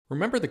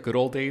Remember the good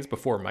old days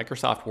before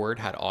Microsoft Word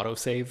had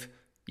autosave?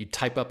 You'd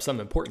type up some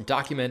important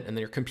document and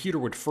then your computer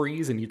would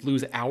freeze and you'd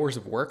lose hours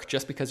of work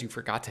just because you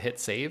forgot to hit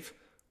save?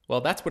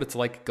 Well, that's what it's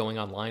like going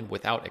online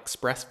without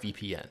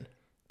ExpressVPN.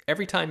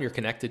 Every time you're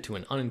connected to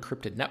an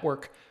unencrypted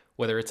network,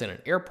 whether it's in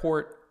an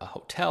airport, a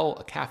hotel,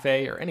 a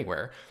cafe, or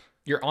anywhere,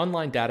 your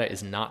online data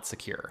is not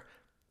secure.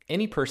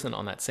 Any person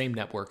on that same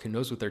network who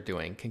knows what they're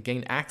doing can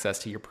gain access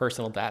to your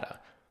personal data.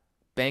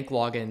 Bank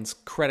logins,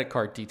 credit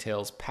card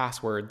details,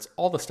 passwords,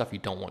 all the stuff you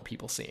don't want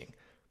people seeing.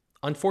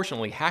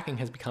 Unfortunately, hacking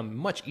has become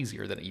much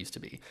easier than it used to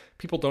be.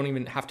 People don't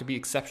even have to be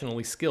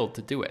exceptionally skilled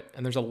to do it,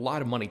 and there's a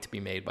lot of money to be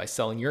made by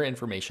selling your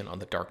information on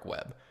the dark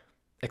web.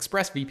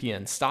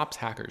 ExpressVPN stops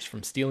hackers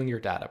from stealing your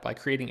data by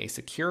creating a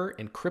secure,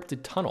 encrypted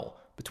tunnel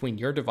between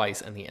your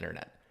device and the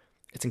internet.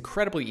 It's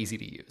incredibly easy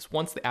to use.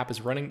 Once the app is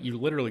running, you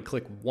literally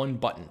click one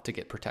button to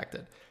get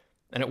protected.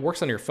 And it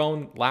works on your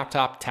phone,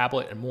 laptop,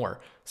 tablet, and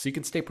more, so you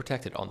can stay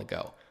protected on the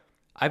go.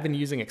 I've been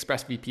using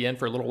ExpressVPN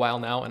for a little while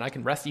now, and I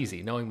can rest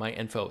easy knowing my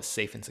info is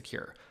safe and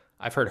secure.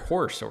 I've heard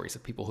horror stories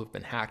of people who've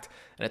been hacked,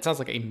 and it sounds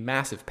like a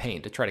massive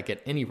pain to try to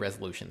get any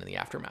resolution in the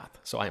aftermath,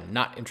 so I am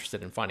not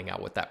interested in finding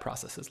out what that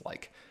process is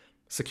like.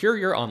 Secure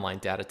your online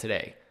data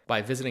today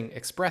by visiting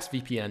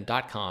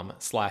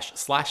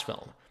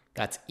expressvpn.com/film.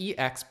 That's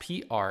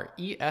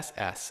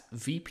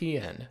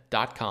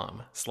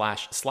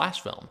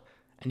expressvpn.com//film.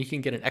 And you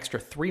can get an extra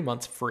 3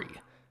 months free.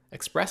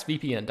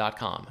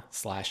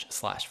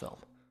 expressvpn.com//film.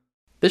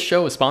 This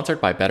show is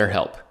sponsored by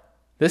BetterHelp.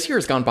 This year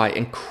has gone by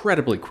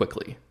incredibly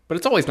quickly, but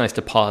it's always nice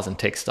to pause and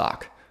take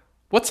stock.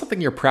 What's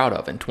something you're proud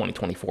of in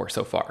 2024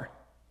 so far?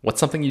 What's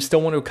something you still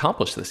want to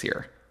accomplish this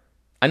year?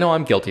 I know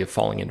I'm guilty of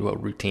falling into a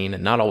routine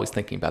and not always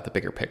thinking about the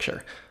bigger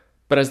picture.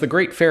 But as the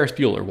great Ferris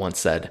Bueller once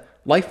said,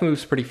 life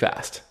moves pretty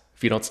fast.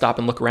 If you don't stop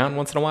and look around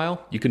once in a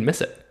while, you can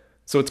miss it.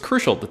 So it's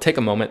crucial to take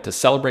a moment to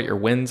celebrate your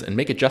wins and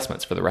make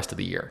adjustments for the rest of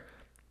the year.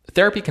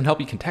 Therapy can help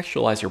you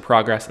contextualize your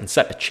progress and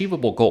set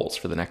achievable goals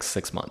for the next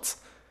 6 months.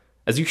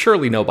 As you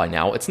surely know by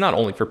now, it's not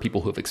only for people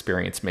who have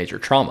experienced major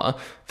trauma.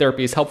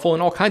 Therapy is helpful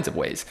in all kinds of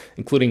ways,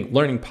 including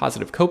learning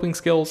positive coping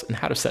skills and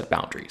how to set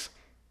boundaries.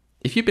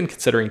 If you've been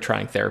considering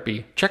trying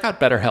therapy, check out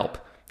BetterHelp.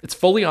 It's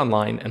fully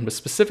online and was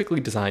specifically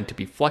designed to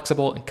be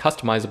flexible and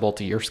customizable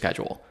to your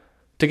schedule.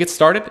 To get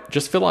started,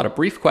 just fill out a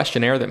brief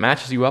questionnaire that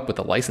matches you up with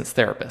a licensed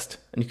therapist,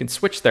 and you can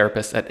switch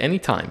therapists at any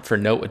time for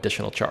no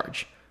additional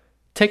charge.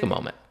 Take a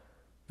moment.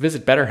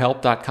 Visit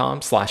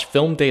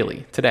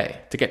betterhelp.com/filmdaily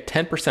today to get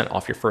 10%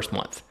 off your first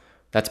month.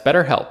 That's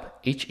BetterHelp,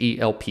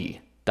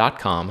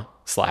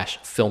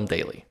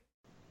 HELP.com/filmdaily.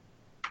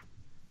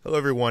 Hello,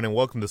 everyone, and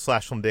welcome to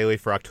Slash Film Daily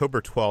for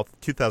October 12th,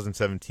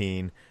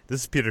 2017.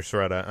 This is Peter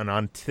Soretta, and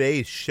on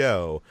today's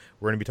show,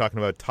 we're going to be talking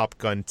about Top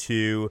Gun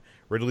 2,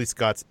 Ridley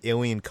Scott's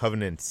Alien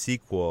Covenant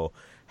sequel,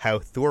 how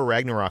Thor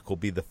Ragnarok will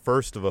be the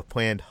first of a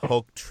planned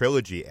Hulk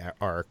trilogy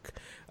arc,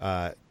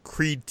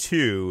 Creed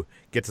 2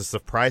 gets a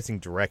surprising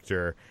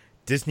director,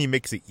 Disney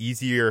makes it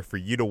easier for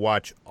you to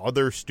watch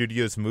other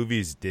studios'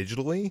 movies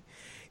digitally,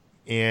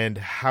 and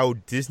how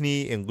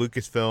Disney and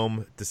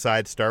Lucasfilm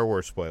decide Star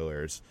Wars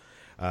spoilers.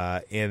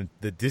 And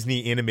the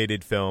Disney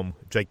animated film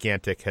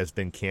Gigantic has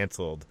been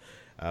canceled.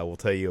 We'll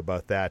tell you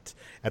about that.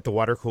 At the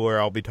water cooler,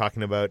 I'll be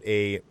talking about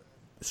a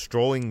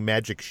strolling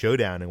magic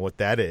showdown and what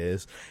that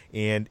is.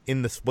 And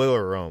in the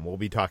spoiler room, we'll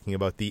be talking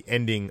about the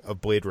ending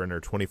of Blade Runner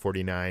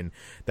 2049.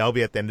 That'll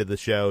be at the end of the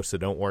show, so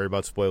don't worry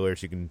about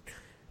spoilers. You can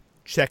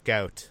check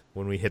out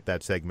when we hit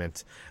that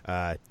segment.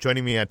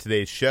 Joining me on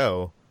today's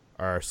show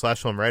are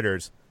Slash Film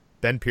writers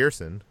Ben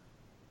Pearson.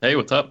 Hey,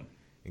 what's up?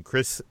 And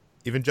Chris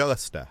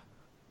Evangelista.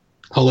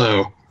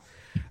 Hello.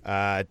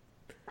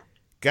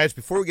 Guys,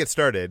 before we get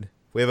started,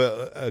 we have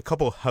a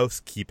couple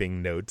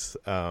housekeeping notes.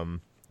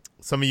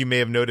 Some of you may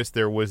have noticed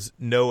there was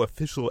no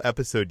official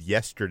episode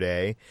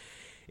yesterday,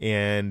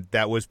 and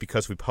that was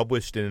because we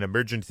published an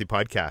emergency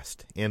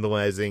podcast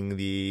analyzing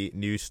the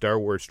new Star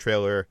Wars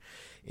trailer,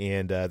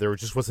 and there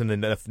just wasn't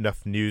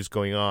enough news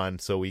going on,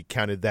 so we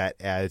counted that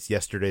as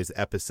yesterday's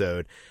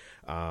episode.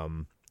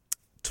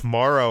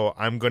 Tomorrow,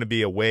 I'm going to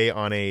be away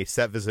on a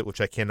set visit,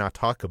 which I cannot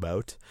talk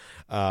about.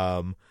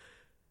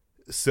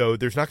 So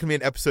there's not going to be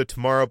an episode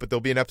tomorrow, but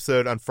there'll be an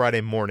episode on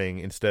Friday morning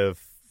instead of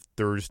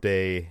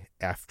Thursday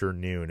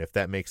afternoon, if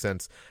that makes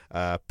sense.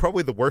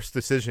 Probably the worst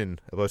decision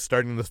about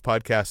starting this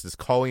podcast is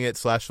calling it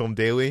Slash Film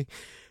Daily,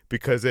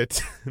 because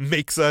it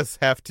makes us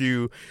have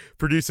to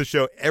produce a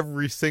show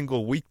every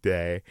single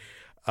weekday.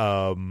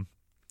 And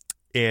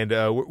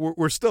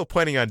we're still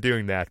planning on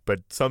doing that,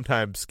 but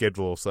sometimes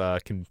schedules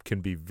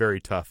can be very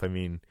tough. I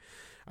mean,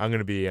 I'm going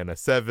to be on a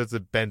set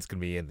visit. Ben's going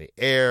to be in the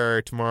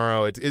air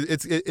tomorrow.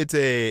 It's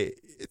a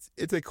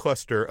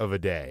cluster of a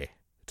day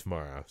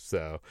tomorrow.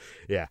 So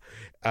yeah.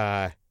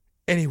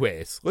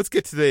 Anyways, let's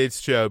get to today's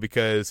show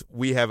because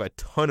we have a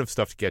ton of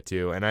stuff to get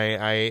to, and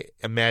I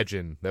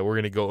imagine that we're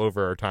going to go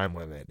over our time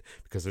limit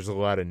because there's a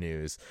lot of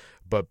news.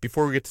 But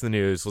before we get to the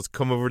news, let's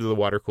come over to the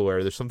water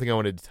cooler. There's something I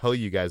wanted to tell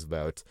you guys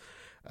about.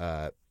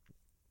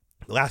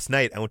 Last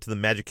night I went to the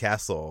Magic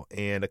Castle,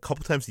 and a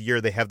couple times a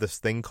year they have this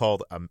thing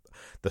called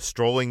the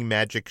Strolling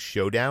Magic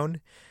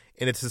Showdown,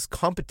 and it's this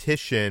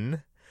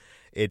competition.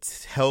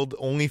 It's held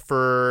only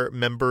for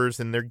members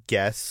and their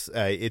guests.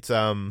 It's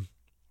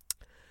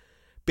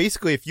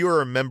basically, if you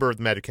are a member of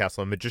the Magic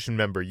Castle, a magician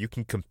member, you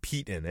can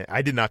compete in it.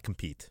 I did not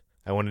compete.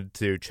 I wanted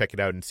to check it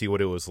out and see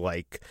what it was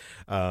like.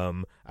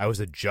 I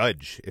was a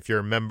judge. If you're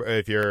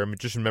a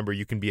magician member,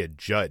 you can be a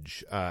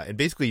judge. And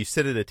basically, you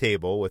sit at a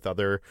table with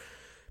other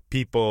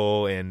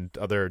people and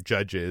other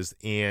judges,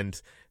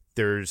 and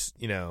there's,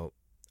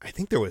 I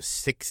think there was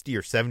 60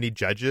 or 70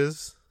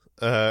 judges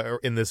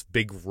in this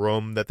big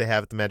room that they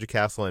have at the Magic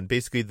Castle. And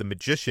basically, the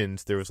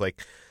magicians, there was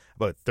like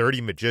about 30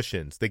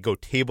 magicians. They go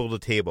table to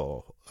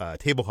table,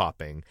 table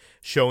hopping,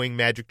 showing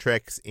magic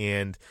tricks,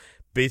 and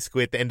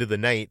basically at the end of the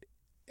night,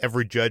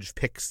 every judge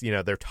picks,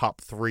 their top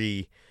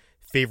 3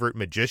 favorite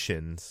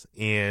magicians,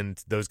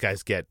 and those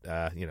guys get,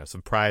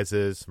 some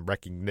prizes, some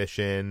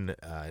recognition,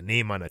 a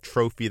name on a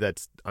trophy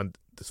that's on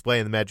display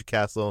in the Magic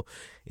Castle,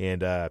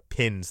 and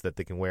pins that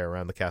they can wear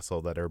around the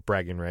castle that are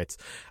bragging rights.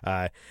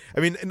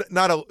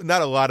 Not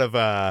a lot of,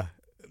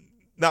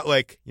 not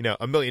like,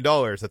 $1 million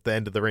at the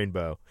end of the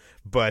rainbow,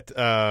 but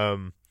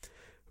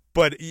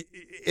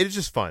it's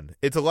just fun.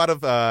 It's a lot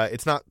of,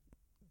 it's not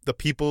the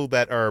people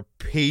that are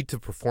paid to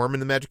perform in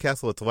the Magic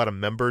Castle. It's a lot of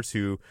members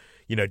who,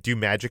 do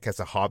magic as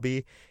a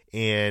hobby.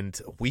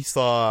 And we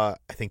saw,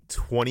 I think,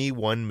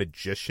 21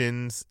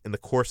 magicians in the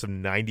course of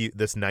 90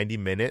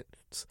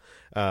 minutes.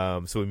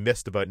 So we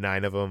missed about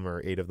 9 of them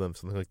or 8 of them,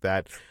 something like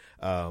that.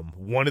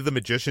 One of the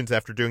magicians,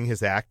 after doing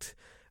his act,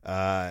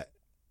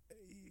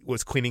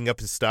 was cleaning up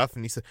his stuff,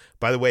 and he said,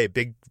 by the way,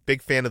 big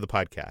fan of the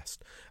podcast,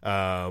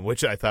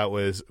 which I thought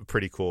was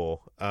pretty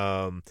cool.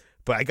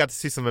 But I got to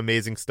see some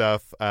amazing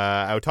stuff.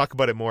 I would talk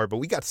about it more, but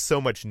we got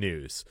so much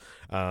news.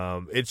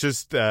 It's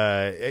just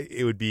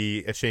it would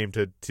be a shame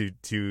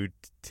to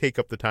take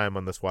up the time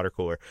on this water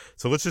cooler.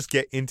 So let's just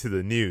get into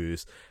the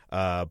news.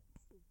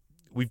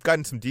 We've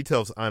gotten some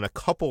details on a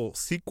couple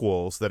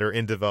sequels that are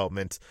in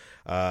development.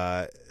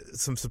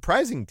 Some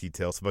surprising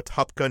details about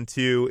Top Gun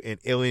 2 and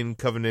Alien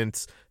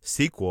Covenant's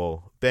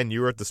sequel. Ben,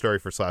 you wrote the story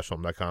for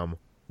SlashFilm.com.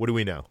 What do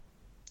we know?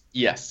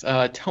 Yes,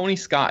 Tony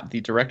Scott,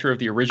 the director of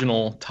the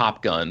original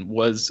Top Gun,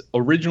 was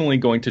originally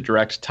going to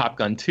direct Top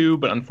Gun 2,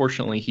 but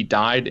unfortunately he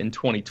died in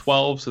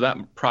 2012, so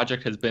that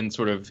project has been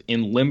sort of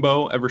in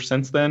limbo ever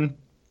since then.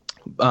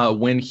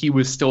 When he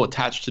was still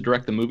attached to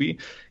direct the movie,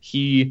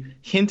 he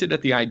hinted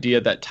at the idea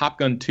that Top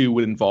Gun 2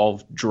 would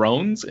involve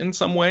drones in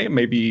some way,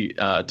 maybe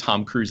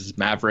Tom Cruise's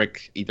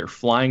Maverick, either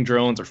flying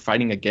drones or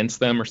fighting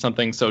against them or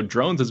something. So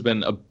drones has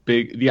been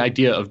the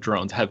idea of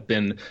drones have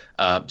been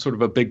sort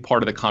of a big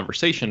part of the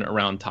conversation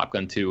around Top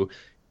Gun 2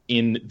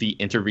 in the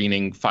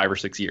intervening 5 or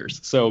 6 years.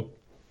 So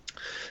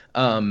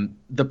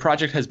the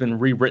project has been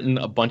rewritten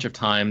a bunch of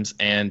times,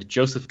 and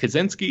Joseph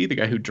Kosinski, the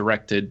guy who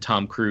directed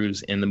Tom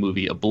Cruise in the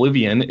movie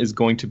Oblivion, is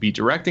going to be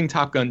directing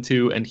Top Gun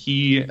 2, and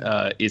he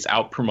is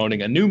out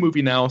promoting a new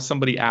movie now.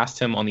 Somebody asked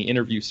him on the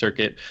interview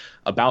circuit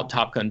about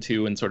Top Gun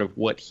 2 and sort of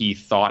what he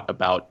thought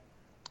about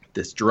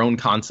this drone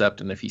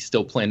concept and if he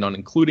still planned on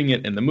including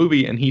it in the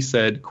movie, and he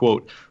said,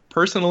 quote,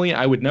 "Personally,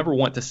 I would never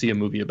want to see a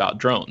movie about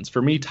drones.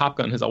 For me, Top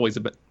Gun has always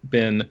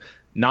been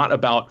not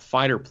about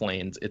fighter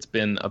planes, it's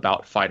been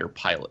about fighter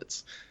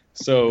pilots."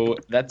 So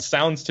that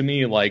sounds to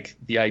me like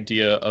the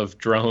idea of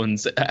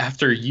drones,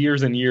 after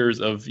years and years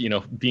of,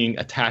 being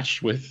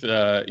attached with,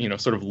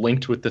 sort of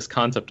linked with this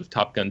concept of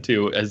Top Gun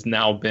 2, has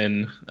now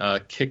been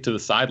kicked to the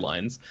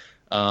sidelines.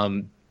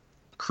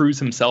 Cruise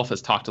himself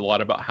has talked a lot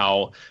about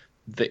how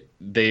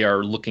they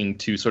are looking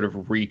to sort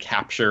of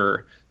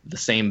recapture the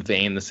same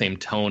vein, the same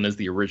tone as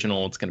the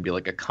original. It's going to be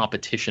like a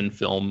competition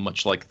film,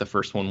 much like the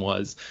first one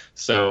was.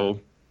 So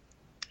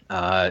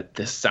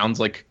this sounds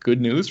like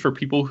good news for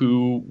people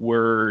who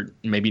were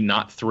maybe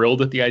not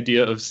thrilled at the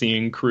idea of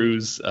seeing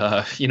Cruise,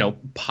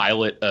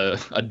 pilot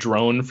a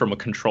drone from a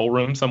control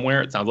room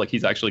somewhere. It sounds like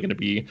he's actually going to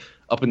be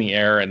up in the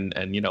air and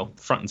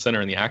front and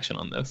center in the action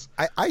on this.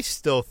 I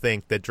still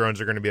think that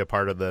drones are going to be a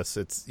part of this.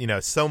 It's,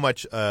 so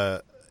much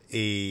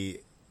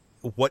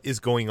what is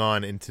going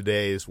on in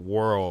today's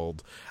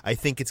world. I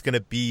think it's going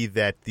to be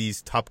that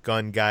these Top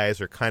Gun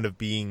guys are kind of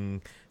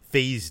being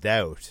phased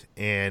out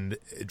and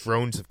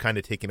drones have kind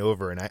of taken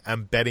over, and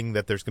I'm betting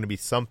that there's going to be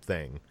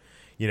something,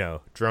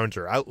 drones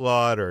are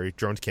outlawed or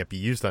drones can't be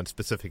used on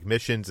specific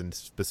missions in a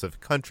specific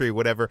country,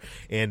 whatever,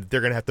 and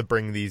they're going to have to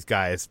bring these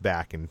guys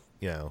back and,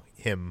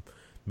 him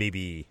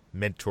maybe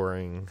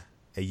mentoring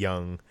a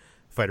young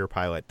fighter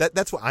pilot.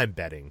 That's what I'm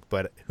betting,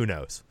 but who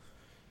knows?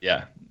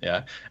 Yeah.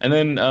 And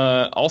then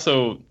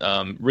also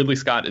Ridley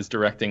Scott is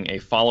directing a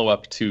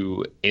follow-up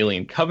to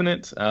Alien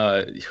Covenant.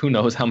 Who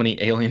knows how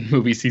many Alien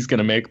movies he's going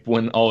to make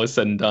when all is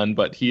said and done,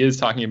 but he is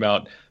talking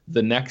about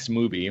the next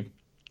movie.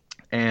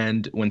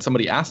 And when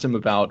somebody asked him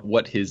about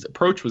what his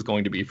approach was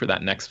going to be for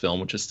that next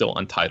film, which is still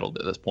untitled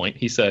at this point,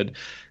 he said,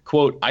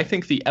 quote, "I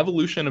think the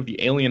evolution of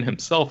the alien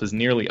himself is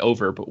nearly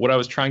over, but what I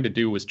was trying to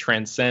do was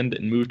transcend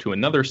and move to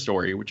another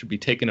story, which would be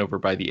taken over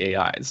by the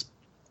AIs.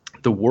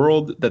 The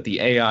world that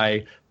the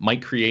AI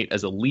might create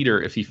as a leader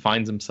if he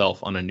finds himself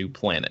on a new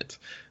planet."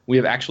 we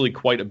have actually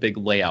quite a big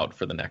layout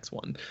for the next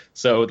one.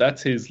 So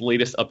that's his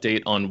latest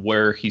update on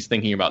where he's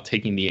thinking about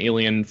taking the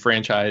Alien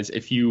franchise.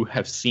 If you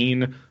have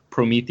seen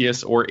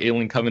Prometheus or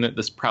Alien Covenant,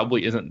 this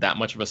probably isn't that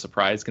much of a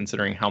surprise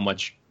considering how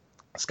much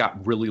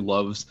Scott really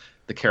loves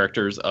the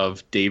characters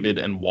of David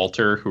and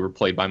Walter, who were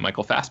played by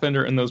Michael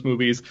Fassbender in those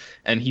movies.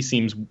 And he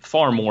seems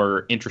far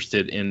more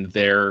interested in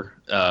their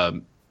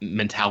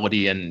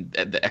mentality and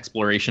the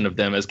exploration of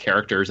them as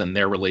characters and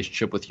their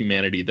relationship with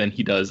humanity than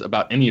he does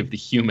about any of the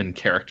human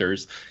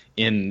characters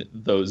in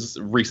those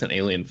recent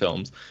Alien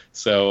films.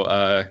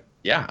 So,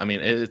 yeah, I mean,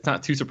 it's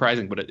not too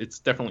surprising, but it's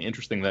definitely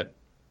interesting that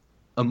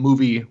a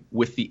movie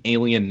with the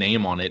Alien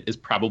name on it is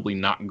probably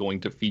not going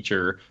to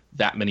feature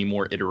that many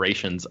more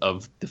iterations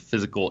of the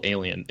physical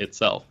alien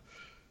itself.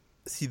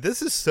 See,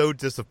 this is so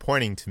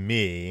disappointing to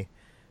me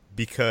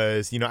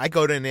because, I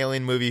go to an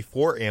Alien movie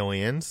for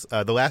aliens.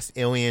 The last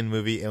Alien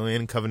movie,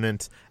 Alien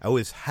Covenant, I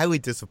was highly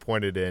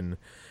disappointed in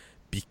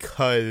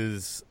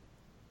because,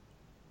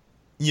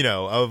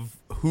 of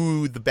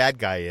who the bad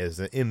guy is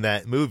in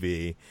that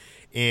movie.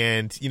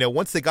 And,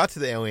 once they got to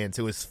the aliens,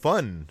 it was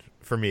fun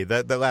for me.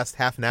 That last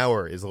half an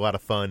hour is a lot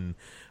of fun,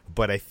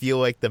 but I feel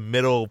like the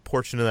middle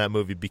portion of that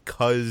movie,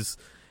 because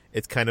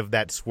it's kind of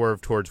that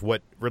swerve towards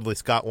what Ridley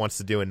Scott wants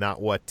to do and not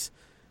what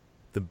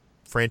the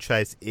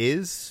franchise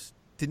is,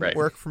 didn't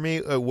work for me.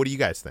 What do you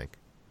guys think?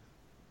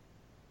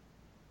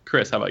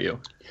 Chris, how about you?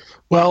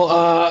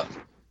 Well,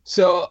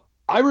 so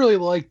I really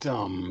liked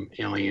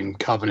Alien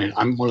Covenant.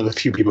 I'm one of the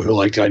few people who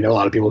liked it. I know a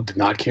lot of people did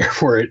not care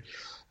for it.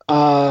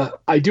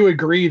 I do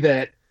agree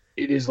that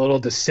it is a little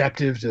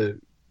deceptive to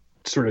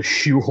sort of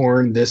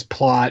shoehorn this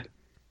plot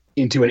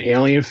into an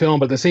Alien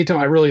film, but at the same time,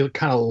 I really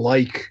kind of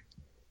like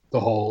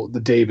the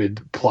David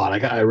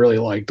plot. I really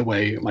like the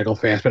way Michael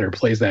Fassbender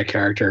plays that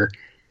character.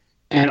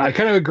 And I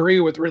kind of agree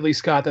with Ridley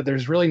Scott that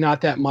there's really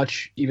not that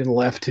much even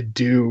left to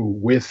do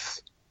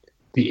with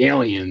the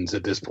aliens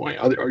at this point.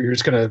 Or you're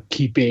just going to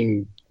keep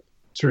being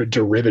sort of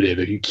derivative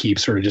if you keep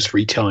sort of just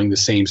retelling the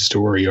same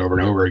story over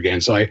and over again.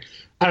 So I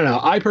don't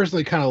know. I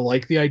personally kind of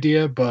like the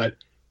idea, but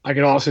I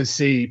could also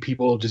see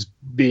people just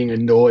being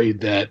annoyed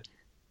that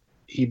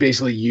he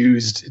basically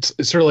used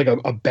it's sort of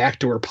like a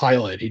backdoor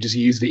pilot. He just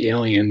used the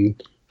Alien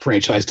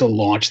franchise to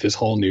launch this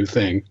whole new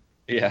thing.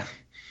 Yeah.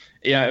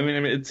 Yeah, I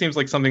mean, it seems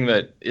like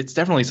it's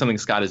definitely something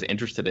Scott is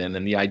interested in,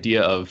 and the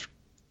idea of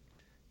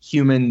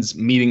humans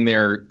meeting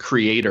their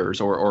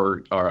creators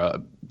or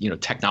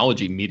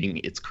technology meeting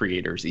its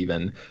creators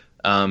even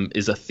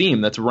is a theme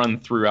that's run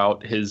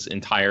throughout his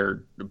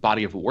entire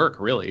body of work,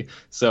 really.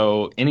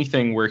 So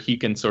anything where he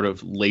can sort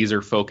of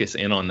laser focus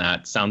in on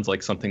that sounds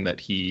like something that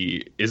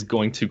he is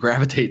going to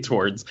gravitate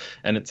towards.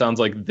 And it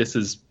sounds like this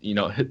has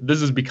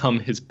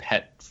become his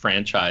pet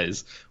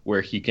franchise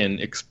where he can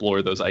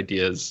explore those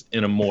ideas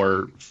in a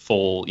more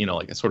full,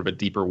 like a sort of a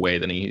deeper way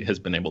than he has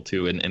been able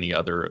to in any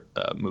other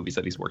movies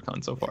that he's worked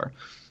on so far.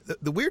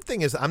 The weird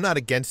thing is I'm not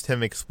against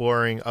him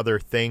exploring other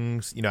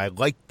things. I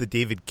liked the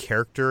David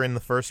character in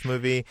the first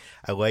movie.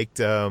 I liked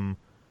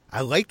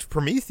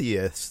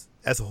Prometheus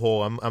as a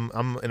whole. I'm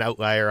an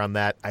outlier on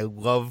that. I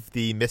love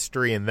the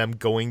mystery and them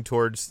going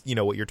towards,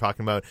 what you're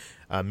talking about,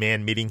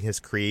 man meeting his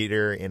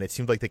creator, and it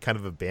seemed like they kind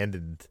of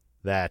abandoned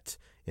that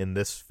in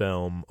this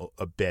film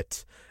a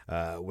bit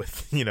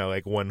with,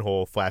 like one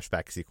whole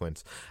flashback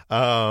sequence.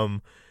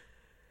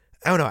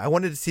 I don't know. I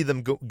wanted to see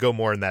them go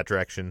more in that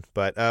direction,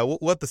 but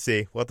we'll have to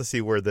see. We'll have to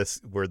see where this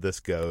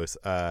goes.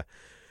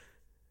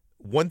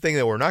 One thing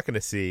that we're not going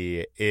to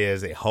see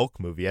is a Hulk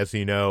movie. As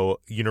you know,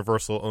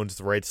 Universal owns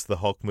the rights to the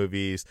Hulk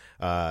movies.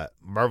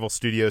 Marvel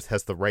Studios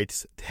has the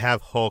rights to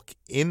have Hulk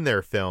in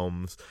their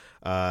films,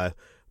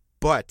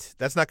 but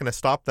that's not going to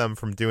stop them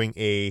from doing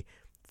a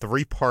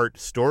 3-part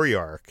story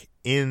arc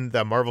in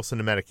the Marvel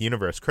Cinematic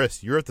Universe.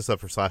 Chris, you wrote this up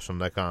for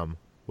Slashfilm.com.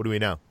 What do we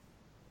know?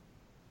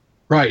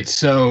 Right.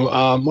 So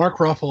Mark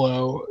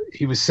Ruffalo,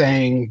 he was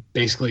saying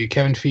basically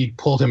Kevin Feige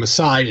pulled him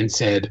aside and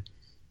said,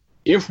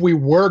 if we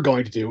were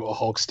going to do a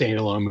Hulk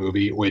standalone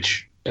movie,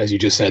 which, as you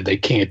just said, they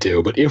can't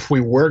do, but if we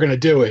were going to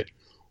do it,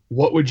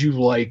 what would you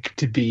like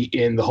to be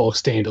in the Hulk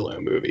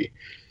standalone movie?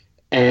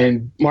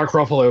 And Mark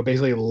Ruffalo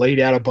basically laid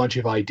out a bunch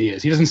of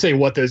ideas. He doesn't say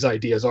what those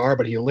ideas are,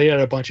 but he laid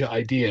out a bunch of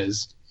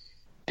ideas.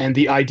 And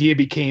the idea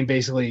became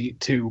basically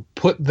to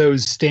put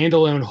those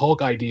standalone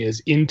Hulk ideas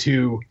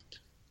into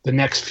the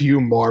next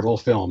few Marvel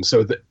films.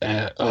 So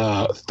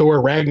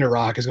Thor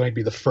Ragnarok is going to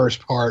be the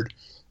first part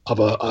of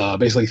a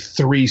basically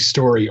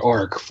 3-story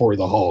arc for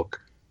the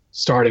Hulk,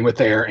 starting with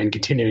there and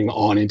continuing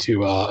on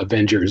into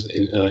Avengers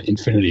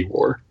Infinity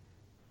War.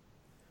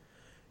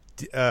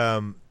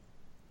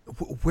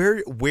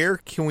 Where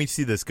can we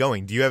see this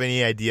going? Do you have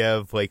any idea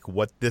of like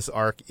what this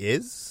arc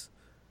is?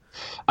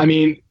 I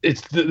mean,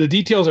 it's the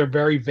details are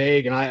very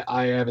vague, and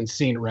I haven't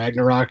seen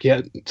Ragnarok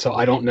yet, so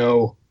I don't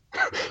know.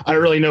 I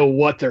don't really know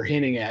what they're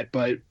hinting at,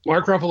 but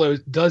Mark Ruffalo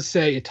does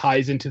say it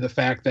ties into the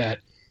fact that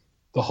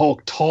the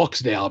Hulk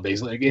talks now,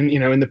 basically.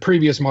 In the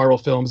previous Marvel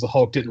films, the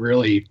Hulk didn't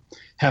really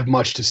have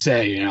much to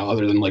say,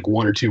 other than like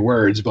 1 or 2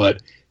 words.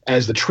 But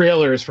as the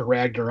trailers for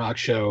Ragnarok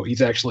show,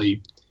 he's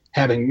actually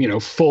having,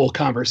 full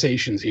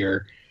conversations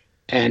here.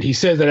 And he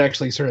says that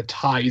actually sort of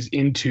ties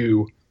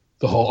into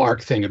the whole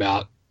arc thing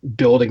about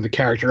building the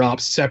character up,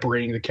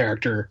 separating the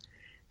character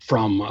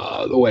from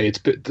the way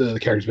the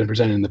character's been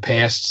presented in the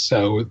past.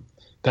 So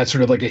that's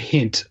sort of like a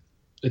hint.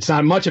 It's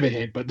not much of a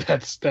hint, but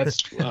that's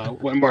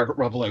what Mark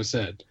Ruffalo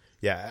said.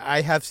 Yeah,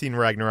 I have seen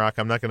Ragnarok.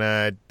 I'm not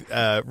going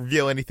to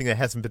reveal anything that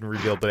hasn't been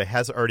revealed, but it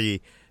has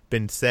already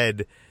been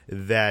said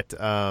that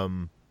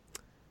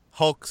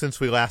Hulk, since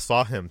we last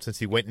saw him, since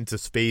he went into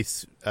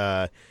space,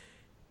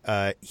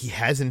 he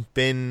hasn't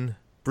been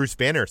Bruce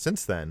Banner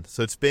since then.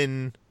 So it's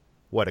been,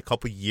 a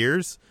couple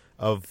years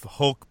of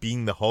Hulk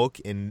being the Hulk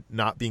and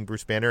not being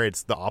Bruce Banner.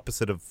 It's the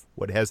opposite of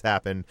what has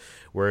happened,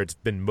 where it's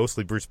been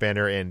mostly Bruce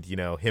Banner and,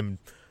 him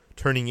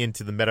turning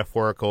into the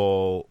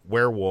metaphorical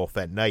werewolf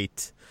at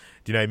night.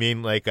 Do you know what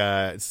I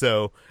mean?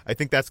 So I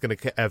think that's going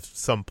to have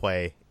some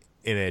play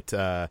in it.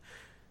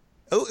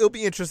 It'll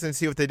be interesting to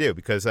see what they do,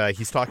 because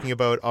he's talking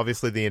about,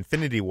 obviously, the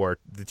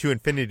two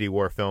Infinity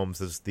War films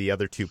as the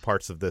other two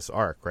parts of this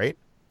arc, right?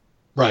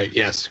 Right,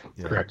 yes,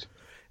 correct.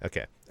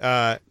 Okay.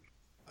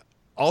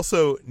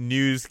 Also,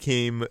 news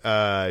came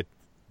 2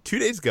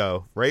 days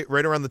ago, right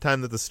around the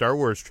time that the Star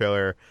Wars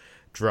trailer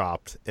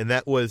dropped, and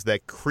that was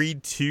that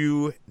Creed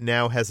 2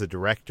 now has a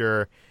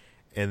director,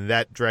 and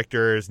that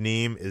director's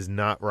name is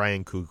not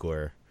Ryan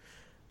Coogler.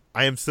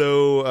 I am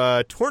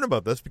so torn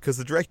about this, because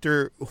the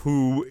director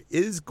who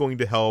is going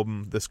to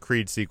helm this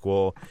Creed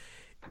sequel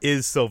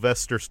is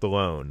Sylvester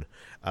Stallone.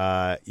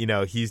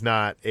 He's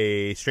not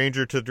a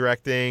stranger to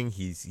directing.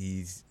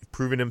 He's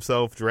proven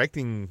himself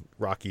directing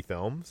Rocky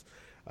films.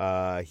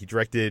 He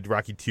directed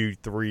Rocky 2,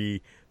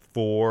 3,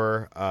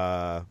 4.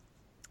 I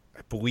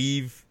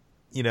believe,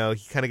 he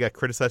kind of got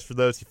criticized for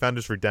those. He found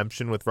his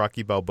redemption with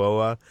Rocky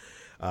Balboa.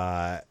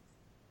 I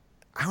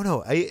don't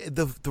know.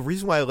 The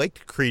reason why I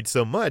liked Creed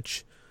so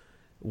much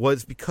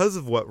was because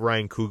of what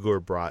Ryan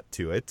Coogler brought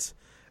to it.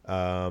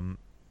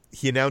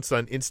 He announced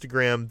on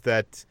Instagram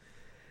that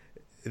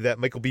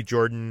Michael B.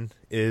 Jordan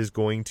is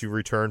going to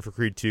return for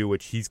Creed 2,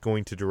 which he's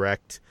going to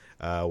direct.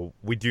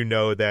 We do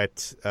know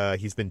that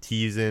he's been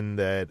teasing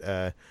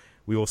that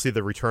we will see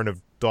the return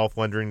of Dolph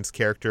Lundgren's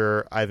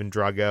character, Ivan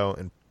Drago,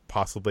 and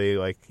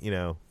possibly,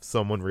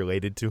 someone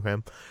related to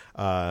him.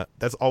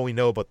 That's all we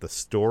know about the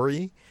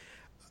story.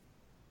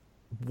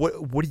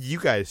 What do you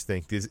guys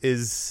think?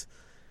 Is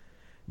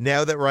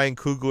now that Ryan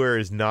Coogler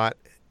is not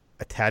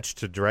attached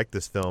to direct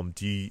this film,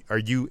 are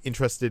you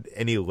interested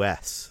any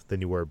less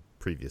than you were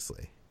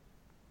previously?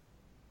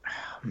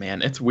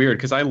 Man, it's weird,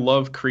 because I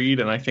love Creed,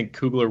 and I think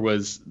Coogler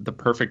was the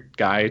perfect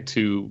guy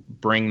to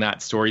bring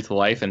that story to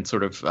life and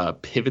sort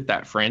of pivot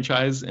that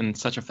franchise in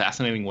such a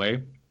fascinating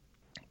way.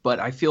 But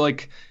I feel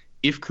like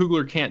if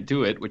Coogler can't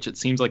do it, which it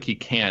seems like he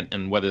can't,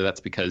 and whether that's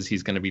because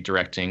he's going to be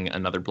directing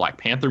another Black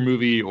Panther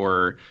movie,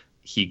 or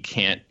he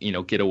can't,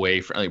 get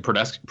away from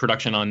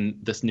production on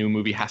this new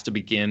movie has to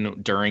begin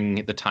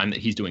during the time that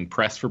he's doing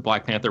press for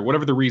Black Panther,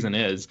 whatever the reason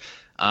is.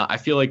 I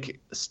feel like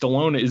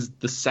Stallone is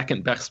the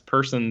second best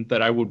person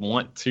that I would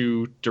want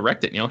to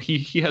direct it.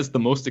 He has the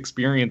most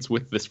experience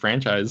with this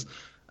franchise,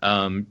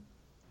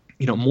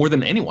 more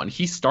than anyone.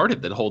 He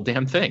started the whole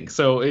damn thing.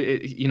 So,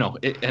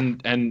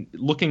 and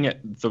looking at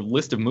the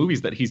list of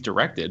movies that he's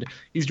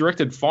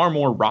directed far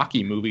more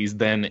Rocky movies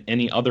than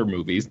any other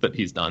movies that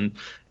he's done.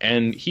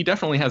 And he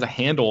definitely has a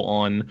handle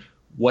on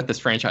what this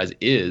franchise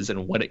is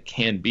and what it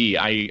can be.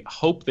 I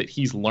hope that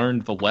he's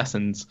learned the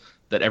lessons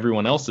that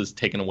everyone else has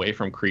taken away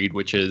from Creed,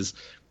 which is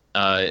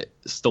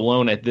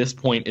Stallone at this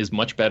point is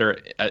much better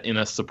in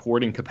a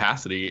supporting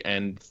capacity,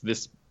 and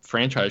this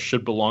franchise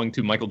should belong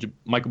to Michael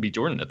B.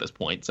 Jordan at this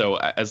point. So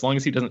as long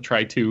as he doesn't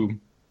try to,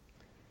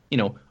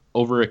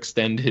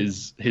 overextend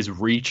his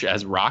reach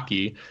as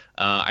Rocky,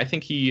 I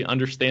think he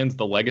understands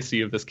the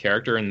legacy of this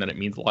character and that it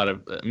means a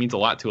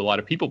lot to a lot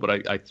of people.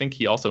 But I think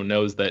he also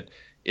knows that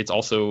it's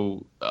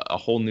also a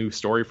whole new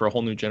story for a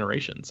whole new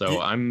generation. So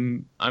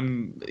I'm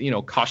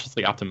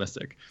cautiously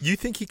optimistic. You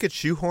think he could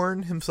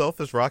shoehorn himself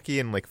as Rocky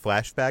in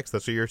flashbacks?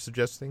 That's what you're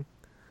suggesting?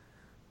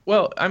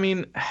 Well, I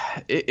mean,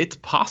 it's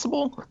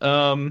possible.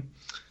 I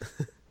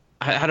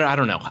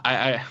don't know.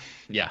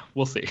 Yeah,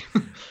 we'll see.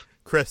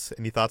 Chris,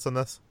 any thoughts on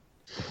this?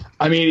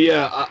 I mean,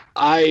 yeah,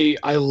 I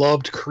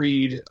loved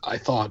Creed. I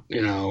thought,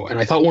 and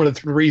I thought one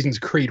of the reasons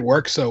Creed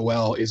worked so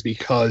well is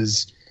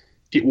because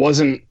it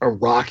wasn't a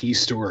Rocky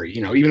story.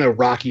 Even though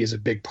Rocky is a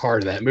big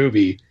part of that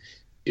movie,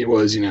 it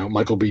was,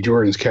 Michael B.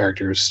 Jordan's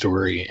character's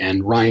story.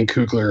 And Ryan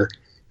Coogler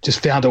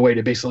just found a way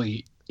to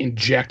basically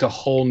inject a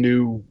whole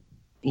new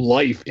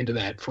life into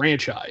that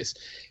franchise.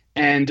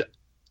 And,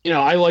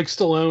 I like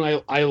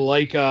Stallone. I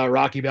like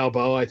Rocky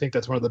Balboa. I think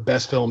that's one of the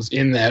best films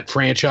in that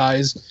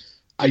franchise.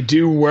 I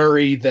do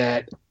worry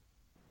that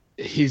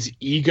his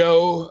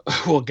ego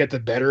will get the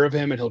better of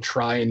him, and he'll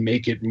try and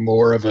make it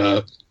more of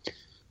a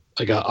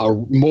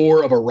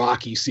more of a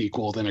Rocky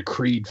sequel than a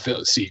Creed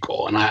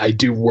sequel. And I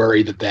do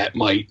worry that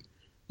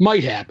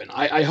might happen.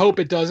 I hope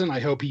it doesn't. I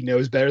hope he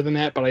knows better than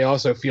that. But I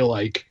also feel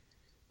like,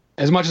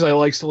 as much as I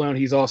like Stallone,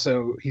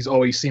 he's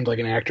always seemed like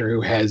an actor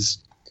who has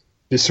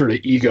this sort of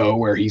ego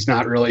where he's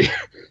not really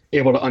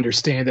able to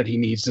understand that he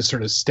needs to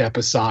sort of step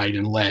aside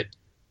and let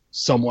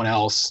someone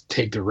else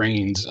take the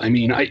reins. I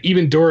mean, I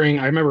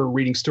remember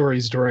reading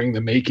stories during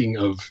the making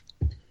of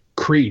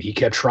Creed, he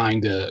kept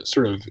trying to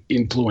sort of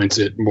influence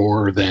it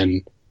more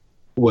than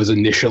was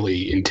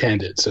initially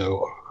intended.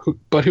 So,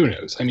 but who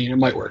knows? I mean, it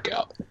might work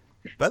out.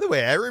 By the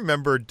way, I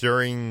remember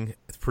during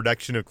the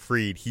production of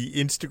Creed, he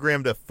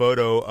Instagrammed a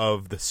photo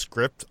of the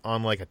script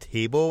on like a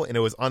table, and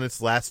it was on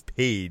its last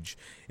page,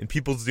 and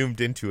people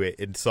zoomed into it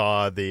and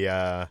saw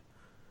the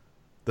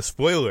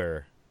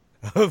spoiler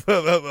of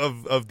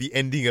the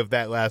ending of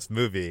that last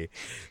movie.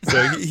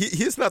 So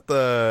he's not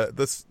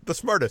the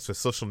smartest with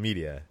social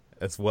media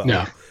as well.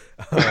 No.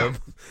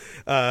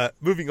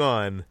 Moving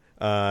on.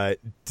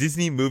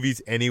 Disney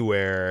Movies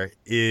Anywhere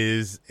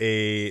is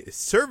a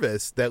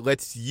service that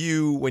lets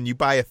you, when you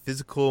buy a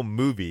physical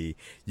movie,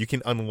 you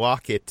can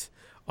unlock it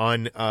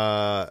on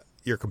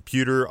your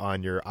computer,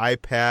 on your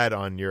iPad,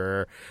 on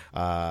your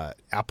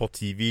Apple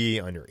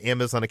TV, on your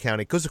Amazon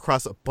account. It goes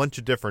across a bunch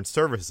of different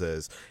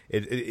services.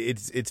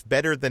 It's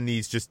better than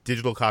these just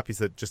digital copies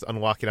that just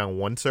unlock it on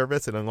one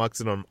service. It unlocks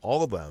it on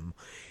all of them.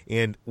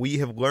 And we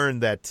have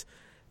learned that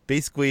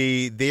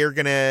basically they are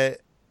going to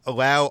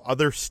allow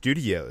other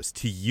studios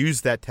to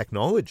use that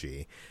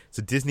technology.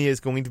 So Disney is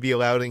going to be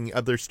allowing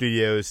other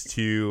studios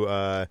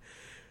to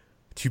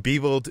be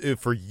able to,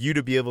 for you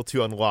to be able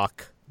to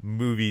unlock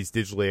movies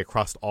digitally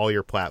across all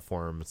your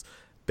platforms.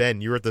 Ben,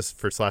 you wrote this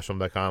for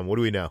slashfilm.com. What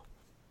do we know?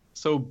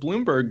 So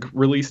Bloomberg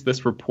released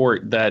this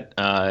report that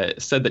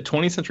said that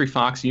 20th Century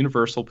Fox,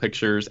 Universal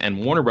Pictures,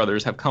 and Warner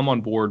Brothers have come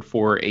on board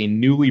for a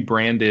newly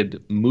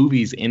branded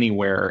Movies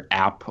Anywhere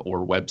app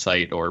or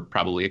website, or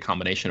probably a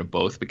combination of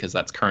both, because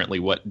that's currently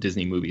what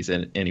Disney Movies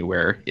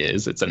Anywhere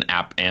is. It's an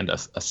app and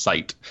a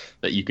site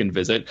that you can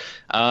visit.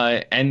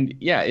 And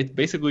yeah, it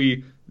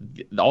basically,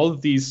 all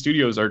of these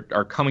studios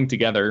are coming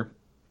together.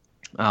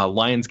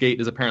 Lionsgate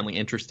is apparently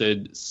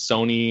interested.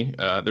 Sony,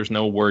 there's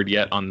no word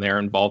yet on their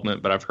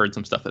involvement, but I've heard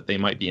some stuff that they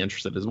might be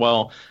interested as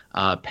well.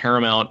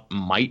 Paramount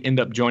might end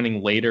up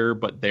joining later,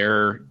 but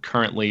they're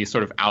currently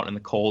sort of out in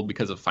the cold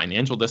because of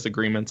financial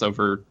disagreements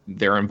over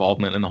their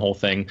involvement in the whole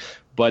thing.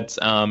 But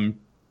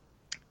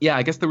yeah,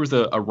 I guess there was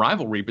a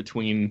rivalry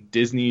between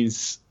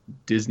Disney's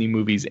Disney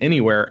Movies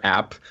Anywhere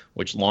app,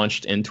 which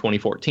launched in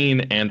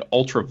 2014, and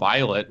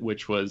Ultraviolet,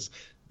 which was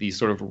the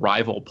sort of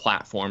rival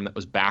platform that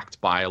was backed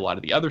by a lot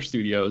of the other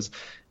studios.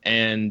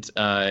 And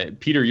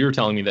Peter, you were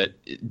telling me that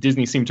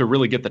Disney seemed to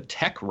really get the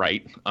tech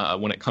right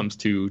when it comes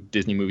to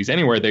Disney Movies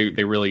Anywhere.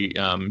 They really,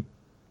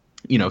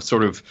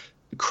 sort of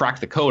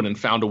cracked the code and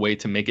found a way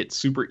to make it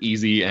super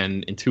easy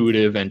and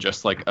intuitive and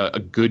just like a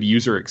good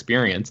user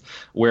experience.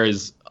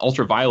 Whereas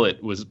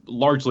Ultraviolet was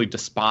largely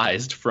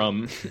despised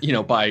from,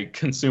 by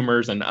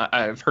consumers. And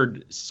I've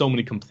heard so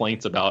many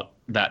complaints about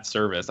that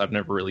service. I've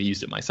never really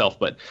used it myself,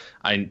 but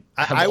I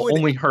have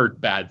only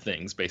heard bad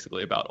things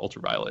basically about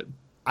Ultraviolet.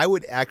 I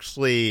would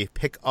actually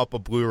pick up a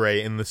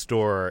Blu-ray in the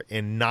store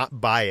and not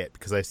buy it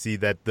because I see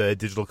that the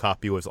digital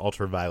copy was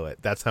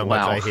Ultraviolet. That's how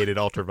much I hated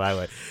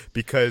Ultraviolet.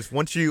 Because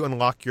once you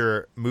unlock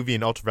your movie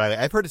in Ultraviolet,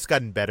 I've heard it's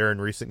gotten better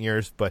in recent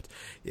years, but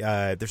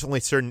there's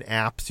only certain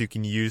apps you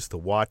can use to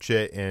watch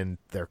it, and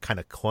they're kind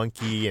of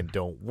clunky and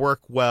don't work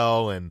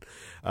well. And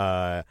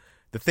the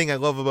thing I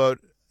love about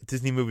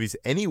Disney Movies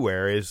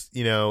Anywhere is,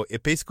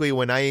 it basically,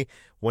 when I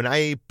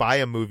buy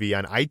a movie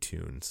on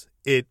iTunes,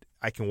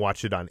 I can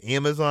watch it on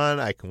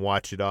Amazon. I can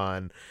watch it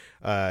on,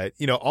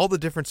 all the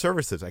different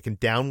services. I can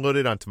download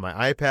it onto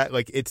my iPad.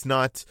 Like it's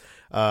not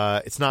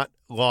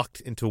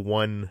locked into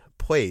one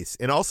place.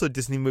 And also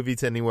Disney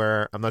Movies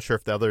Anywhere, I'm not sure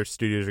if the other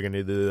studios are going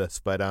to do this,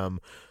 but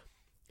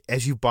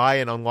as you buy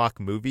and unlock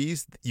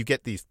movies, you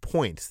get these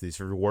points, these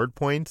reward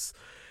points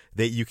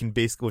that you can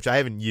basically, which I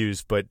haven't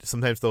used, but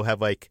sometimes they'll have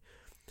like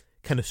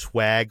kind of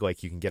swag,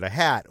 like you can get a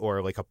hat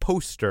or like a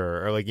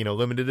poster or like,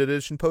 limited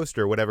edition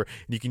poster or whatever.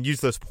 And you can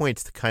use those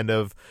points to kind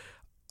of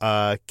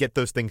get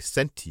those things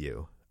sent to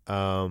you.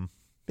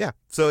 Yeah.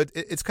 So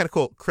it's kind of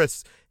cool.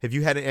 Chris, have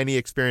you had any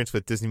experience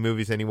with Disney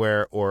Movies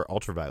Anywhere or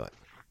Ultraviolet?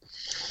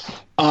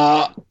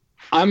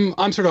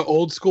 I'm sort of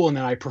old school and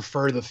I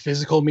prefer the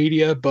physical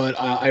media, but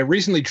I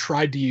recently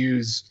tried to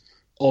use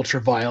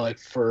Ultraviolet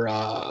for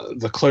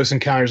the Close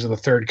Encounters of the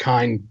Third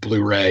Kind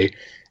Blu-ray,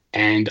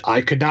 and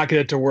I could not get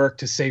it to work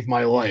to save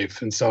my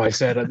life. And so I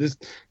said,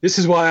 this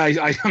is why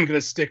I'm going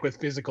to stick with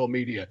physical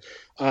media.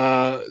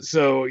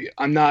 So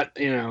I'm not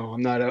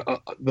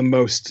the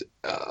most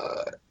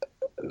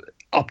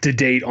up to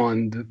date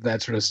on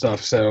that sort of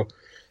stuff. So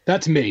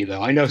that's me,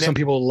 though. I know some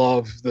people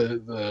love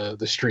the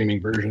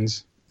streaming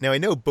versions. Now I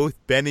know both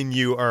Ben and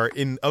you are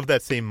of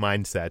that same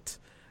mindset.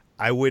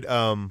 I would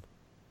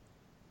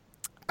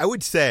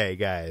say,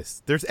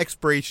 guys, there's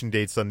expiration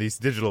dates on these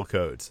digital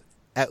codes.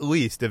 At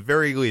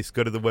very least,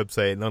 go to the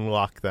website and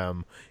unlock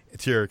them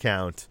to your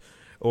account.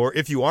 Or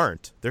if you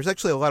aren't, there's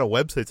actually a lot of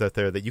websites out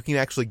there that you can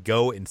actually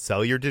go and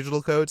sell your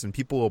digital codes, and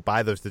people will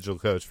buy those digital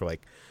codes for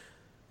like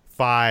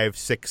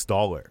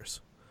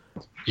 $5-6.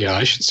 Yeah,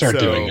 I should start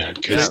doing that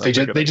because they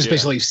just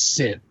basically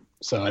sit.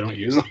 so I don't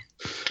use them.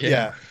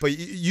 Yeah, but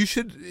you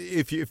should,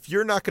 if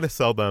you're not going to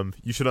sell them,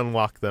 you should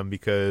unlock them,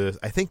 because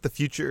I think the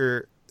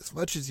future, as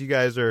much as you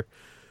guys are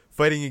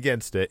fighting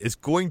against it, is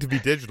going to be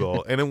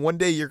digital. And then one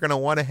day you're not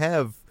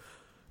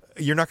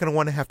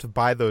going to have to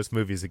buy those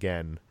movies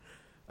again.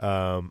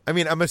 I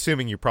mean, I'm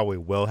assuming you probably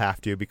will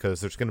have to,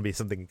 because there's going to be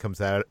something that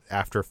comes out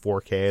after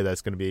 4K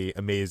that's going to be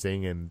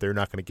amazing, and they're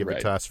not going to give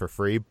it to us for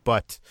free.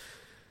 But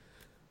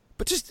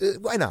just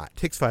why not? It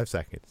takes 5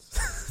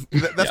 seconds.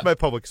 That's my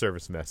public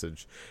service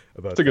message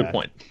about that. That's a good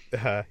point.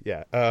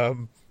 Yeah.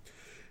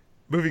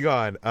 Moving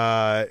on.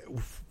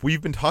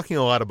 We've been talking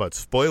a lot about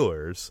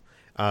spoilers.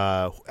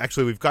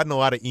 Actually, we've gotten a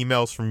lot of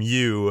emails from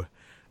you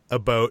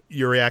about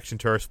your reaction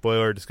to our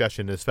spoiler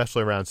discussion,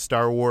 especially around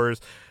Star Wars.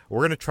 We're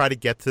going to try to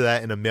get to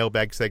that in a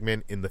mailbag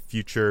segment in the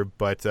future,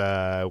 but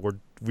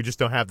we just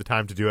don't have the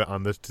time to do it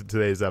on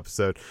today's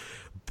episode.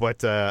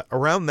 But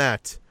around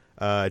that,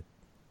 it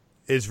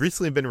has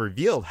recently been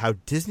revealed how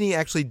Disney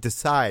actually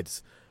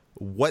decides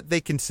what they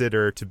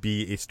consider to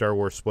be a Star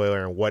Wars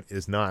spoiler and what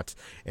is not,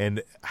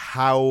 and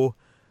how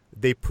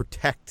they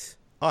protect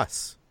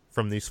us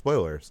from these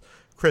spoilers.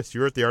 Chris,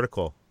 you wrote the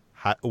article.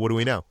 What do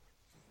we know?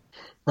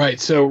 Right.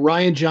 So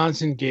Rian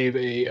Johnson gave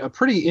a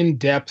pretty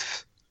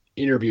in-depth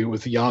interview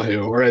with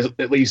Yahoo, or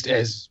at least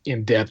as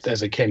in-depth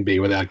as it can be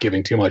without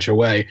giving too much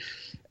away.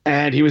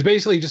 And he was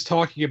basically just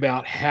talking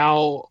about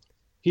how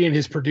he and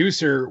his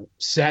producer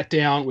sat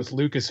down with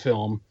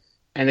Lucasfilm,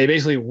 and they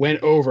basically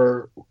went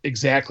over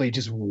exactly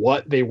just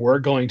what they were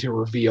going to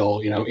reveal,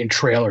 in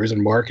trailers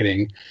and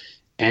marketing,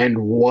 and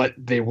what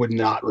they would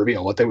not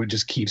reveal, what they would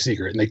just keep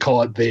secret. And they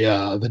call it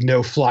the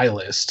no-fly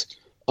list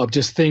of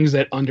just things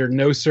that under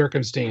no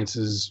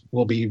circumstances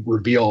will be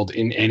revealed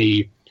in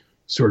any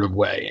sort of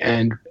way.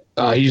 And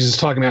he's just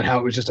talking about how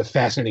it was just a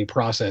fascinating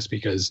process,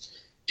 because,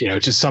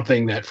 it's just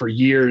something that for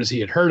years he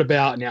had heard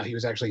about. And now he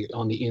was actually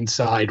on the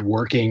inside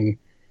working,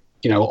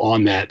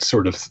 on that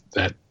sort of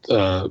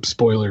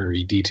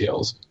spoilery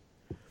details.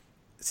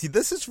 See,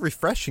 this is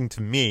refreshing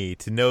to me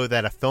to know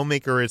that a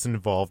filmmaker is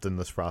involved in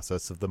this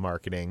process of the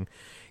marketing,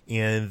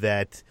 and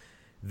that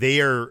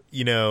they are,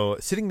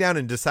 sitting down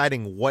and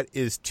deciding what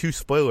is too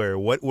spoiler.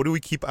 What do we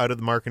keep out of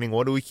the marketing?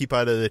 What do we keep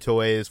out of the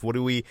toys? What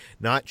do we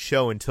not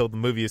show until the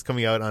movie is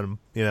coming out on,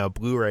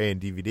 Blu-ray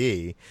and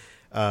DVD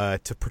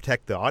to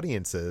protect the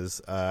audiences?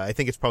 I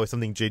think it's probably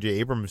something J.J.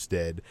 Abrams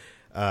did.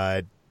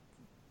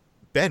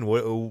 Ben,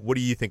 what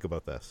do you think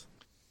about this?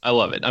 I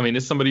love it. I mean,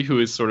 as somebody who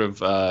is sort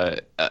of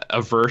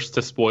averse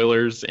to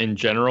spoilers in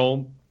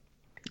general,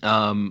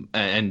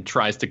 and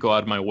tries to go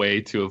out of my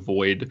way to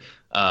avoid,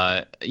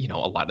 a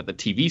lot of the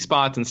TV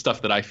spots and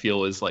stuff that I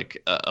feel is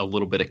like a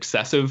little bit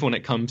excessive when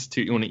it comes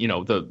to,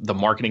 the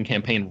marketing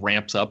campaign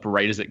ramps up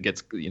right as it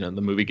gets, the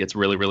movie gets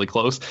really, really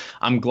close.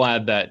 I'm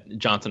glad that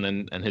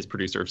Johnson and his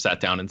producer have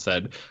sat down and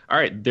said, all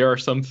right, there are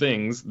some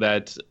things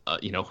that,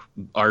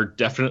 are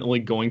definitely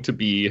going to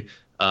be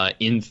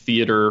in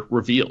theater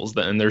reveals,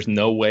 and there's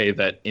no way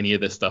that any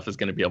of this stuff is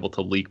going to be able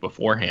to leak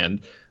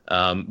beforehand,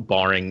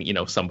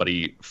 barring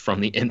somebody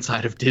from the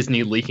inside of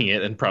Disney leaking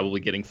it and probably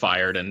getting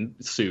fired and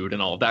sued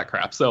and all of that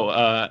crap. So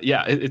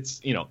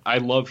it's I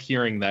love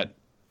hearing that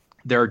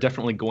there are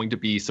definitely going to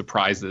be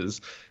surprises,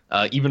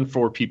 even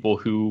for people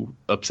who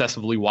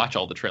obsessively watch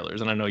all the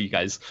trailers. And I know you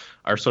guys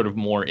are sort of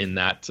more in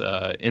that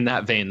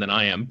vein than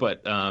I am.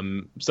 But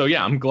so,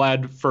 yeah, I'm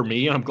glad for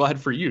me, and I'm glad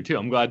for you, too.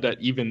 I'm glad that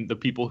even the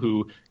people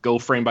who go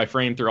frame by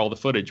frame through all the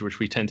footage, which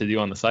we tend to do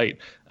on the site,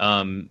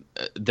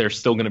 there's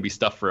still going to be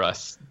stuff for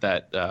us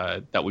that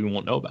we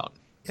won't know about.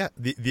 Yeah,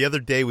 the other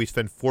day we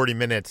spent 40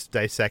 minutes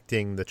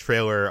dissecting the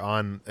trailer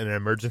on an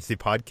emergency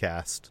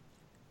podcast.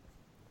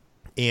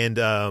 And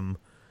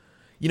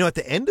at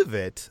the end of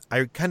it,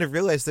 I kind of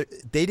realized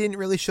that they didn't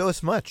really show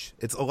us much.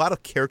 It's a lot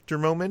of character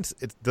moments.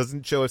 It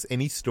doesn't show us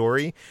any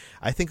story.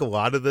 I think a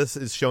lot of this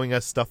is showing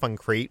us stuff on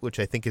Crate, which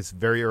I think is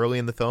very early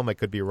in the film. I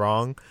could be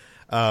wrong.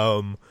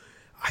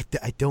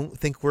 I don't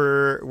think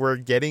we're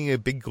getting a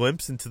big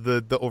glimpse into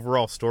the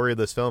overall story of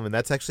this film, and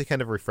that's actually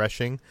kind of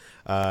refreshing.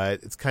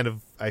 It's kind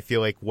of, I feel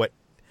like, what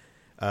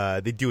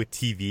they do with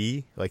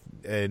TV, like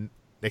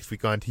next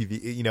week on TV.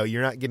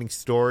 You're not getting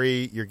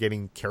story, you're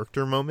getting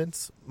character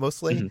moments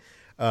mostly. Mm-hmm.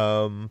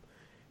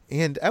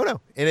 And I don't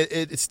know, and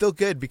it's still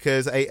good,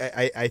 because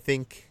I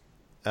think,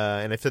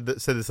 and I've said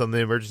this on the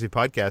emergency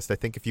podcast, I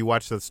think if you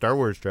watch the Star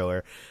Wars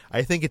trailer,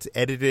 I think it's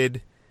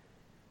edited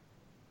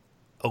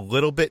a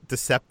little bit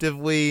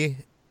deceptively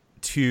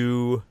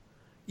to,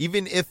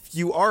 even if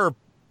you are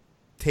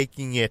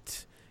taking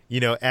it,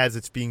 as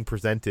it's being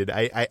presented,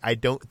 I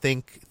don't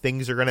think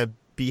things are going to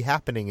be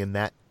happening in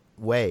that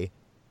way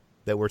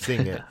that we're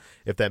seeing it,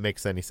 if that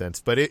makes any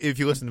sense. But if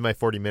you listen to my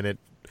 40-minute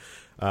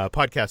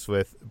podcast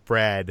with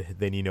Brad,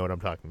 then you know what I'm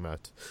talking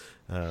about.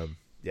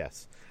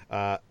 Yes.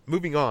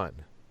 Moving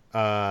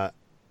on.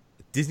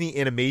 Disney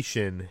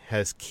Animation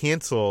has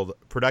canceled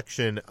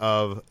production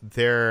of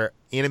their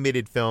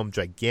animated film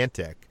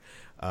Gigantic.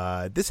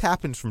 This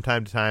happens from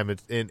time to time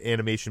in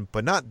animation,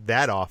 but not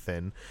that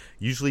often.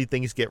 Usually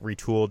things get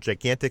retooled.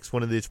 Gigantic's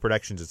one of these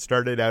productions. It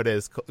started out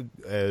as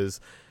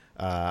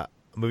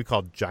a movie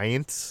called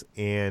Giants,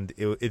 and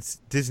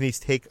it's Disney's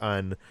take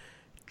on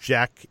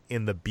Jack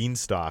and the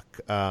Beanstalk.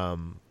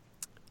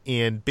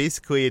 And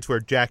basically it's where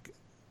Jack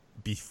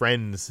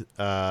befriends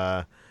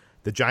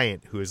the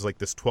giant, who is like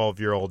this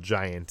 12-year-old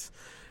giant.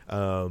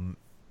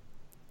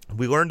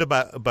 We learned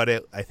about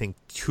it, I think,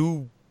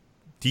 2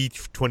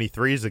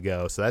 D23s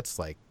ago, so that's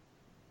like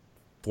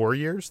 3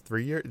 years,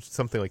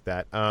 something like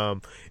that.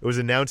 It was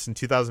announced in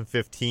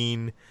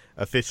 2015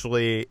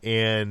 officially,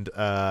 and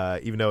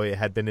even though it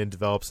had been in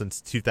develop since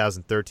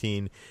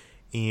 2013,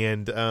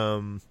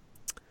 and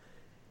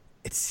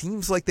it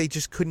seems like they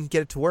just couldn't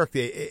get it to work.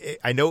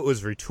 I know it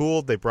was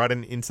retooled. They brought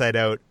in Inside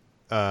Out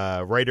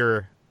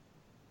writer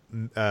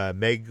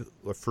Meg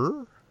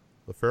LaFleur.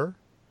 I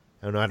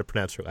don't know how to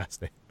pronounce her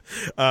last name,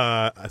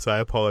 so I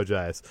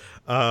apologize.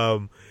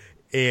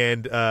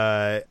 And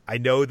I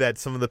know that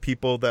some of the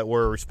people that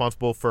were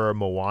responsible for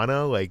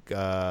Moana, like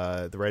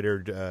the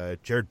writer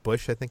Jared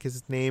Bush, I think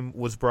his name,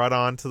 was brought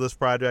on to this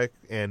project,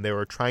 and they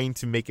were trying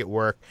to make it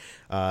work.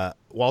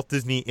 Walt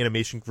Disney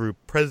Animation Group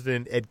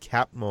President Ed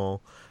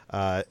Catmull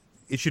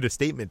issued a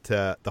statement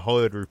to The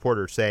Hollywood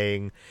Reporter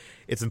saying,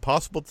 "It's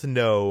impossible to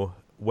know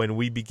when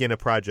we begin a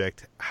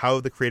project how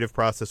the creative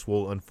process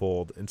will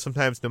unfold, and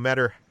sometimes no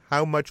matter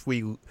how much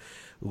we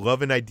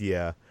love an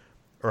idea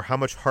or how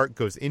much heart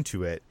goes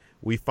into it,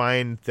 we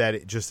find that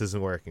it just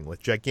isn't working.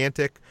 With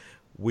Gigantic,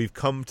 we've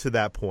come to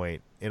that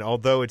point, and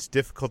although it's a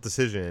difficult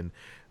decision,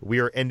 we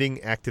are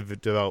ending active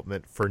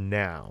development for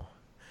now.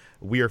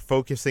 We are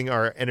focusing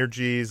our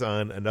energies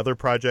on another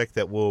project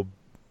that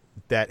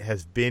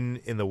has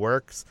been in the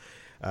works,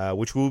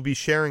 which we'll be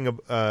sharing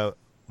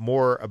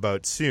more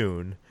about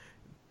soon,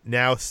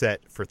 now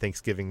set for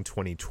Thanksgiving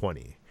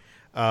 2020.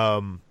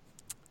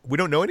 We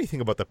don't know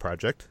anything about the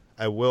project.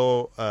 I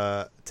will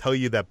tell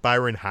you that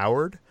Byron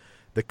Howard,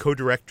 the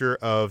co-director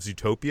of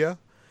Zootopia,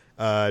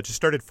 just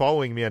started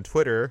following me on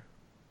Twitter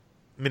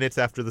minutes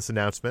after this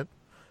announcement.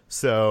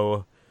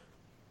 So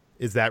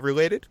is that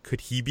related?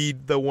 Could he be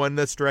the one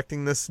that's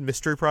directing this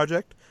mystery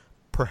project?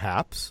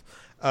 Perhaps.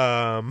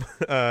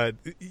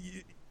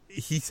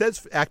 He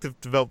says active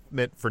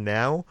development for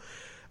now.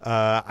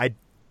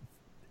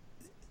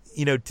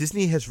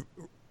 Disney has...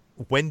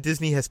 When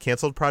Disney has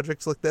canceled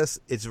projects like this,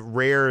 it's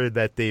rare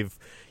that they've,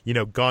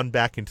 gone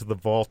back into the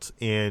vault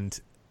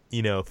and,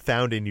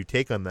 found a new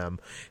take on them.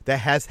 That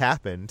has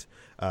happened.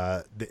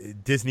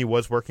 Disney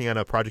was working on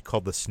a project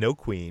called The Snow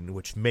Queen,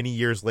 which many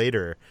years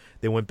later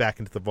they went back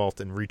into the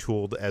vault and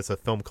retooled as a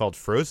film called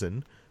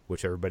Frozen,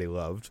 which everybody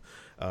loved.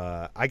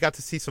 I got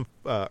to see some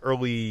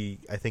early,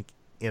 I think,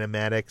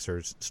 animatics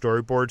or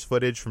storyboards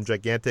footage from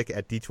Gigantic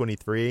at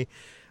D23,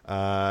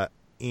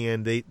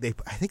 and I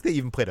think they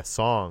even played a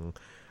song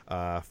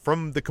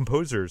from the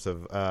composers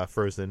of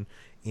Frozen,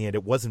 and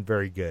it wasn't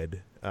very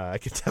good. I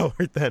could tell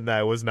right then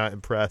I was not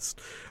impressed.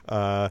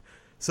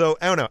 So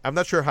I don't know. I'm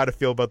not sure how to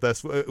feel about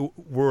this.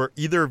 Were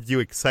either of you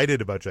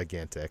excited about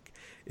Gigantic?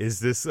 Is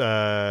this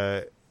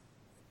bad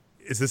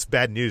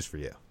news for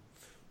you?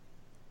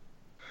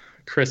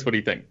 Chris, what do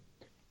you think?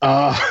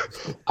 I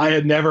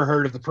had never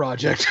heard of the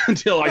project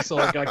until I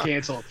saw it got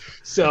canceled.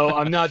 So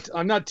I'm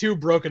not too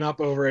broken up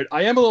over it.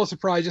 I am a little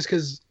surprised just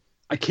because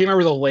I can't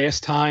remember the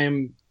last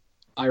time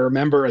I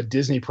remember a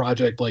Disney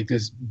project like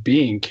this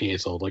being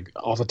canceled. Like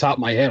off the top of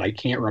my head, I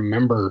can't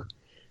remember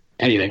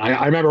anything.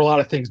 I remember a lot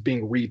of things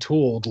being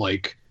retooled,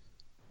 like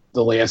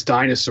The Last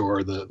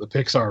Dinosaur, the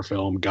Pixar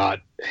film, got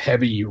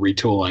heavy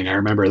retooling. I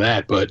remember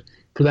that, but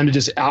for them to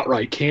just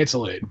outright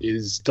cancel it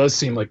does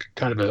seem like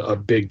kind of a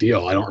big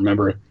deal. I don't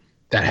remember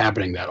that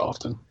happening that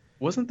often.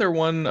 Wasn't there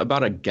one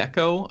about a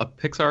gecko, a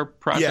Pixar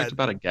project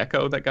about a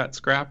gecko that got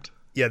scrapped?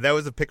 Yeah, that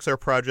was a Pixar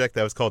project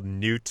that was called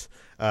Newt.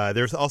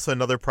 There's also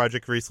another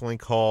project recently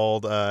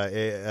called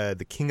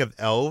The King of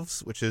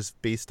Elves, which is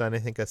based on, I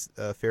think,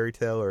 a fairy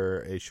tale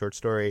or a short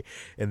story.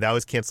 And that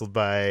was canceled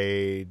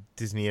by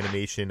Disney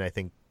Animation, I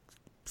think,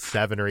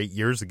 7 or 8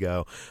 years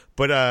ago.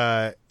 But,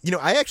 I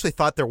actually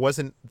thought there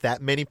wasn't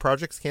that many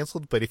projects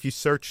canceled. But if you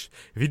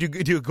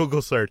do a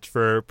Google search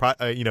for,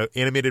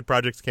 animated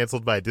projects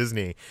canceled by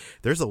Disney,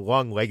 there's a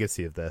long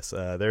legacy of this.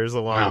 There's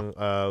a long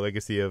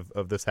legacy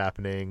of this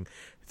happening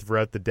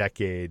throughout the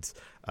decades.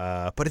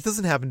 But it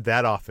doesn't happen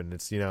that often.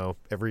 It's,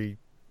 every,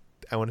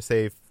 I want to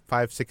say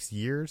 5, 6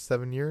 years,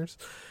 7 years.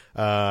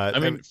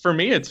 For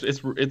me,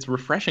 it's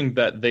refreshing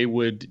that they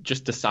would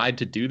just decide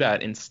to do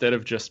that instead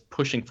of just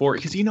pushing forward,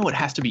 because it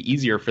has to be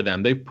easier for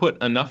them. They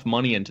put enough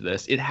money into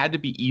this. It had to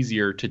be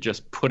easier to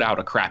just put out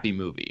a crappy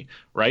movie,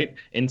 right?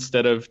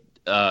 Instead of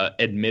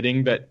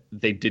admitting that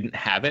they didn't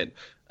have it.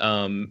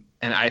 And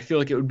I feel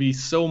like it would be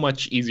so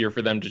much easier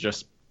for them to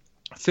just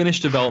finish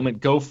development,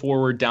 go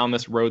forward down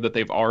this road that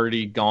they've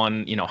already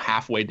gone,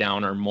 halfway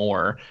down or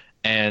more,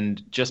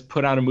 and just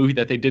put out a movie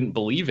that they didn't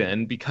believe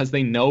in because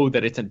they know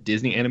that it's a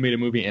Disney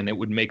animated movie and it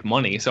would make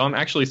money. So I'm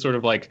actually sort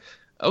of like,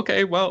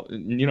 okay, well,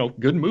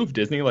 good move,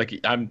 Disney. Like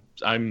I'm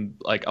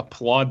like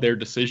applaud their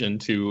decision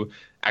to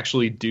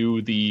actually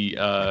do the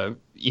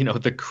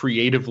the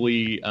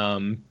creatively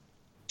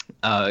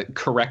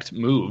correct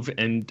move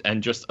and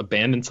just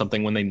abandon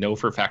something when they know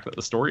for a fact that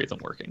the story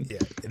isn't working. Yeah,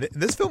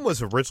 this film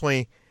was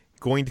originally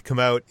going to come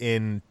out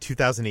in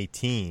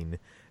 2018.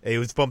 It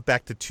was bumped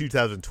back to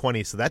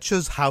 2020, so that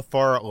shows how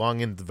far along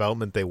in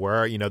development they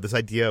were. You know, this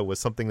idea was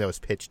something that was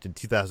pitched in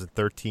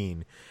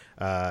 2013.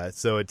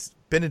 So it's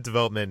been in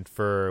development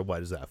for,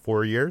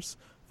 4 years?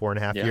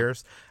 4.5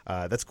 years?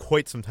 That's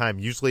quite some time.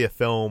 Usually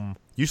an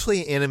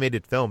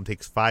animated film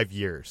takes 5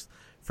 years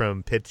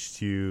from pitch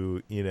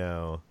to,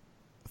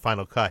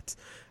 final cut,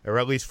 or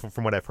at least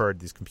from what I've heard,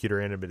 these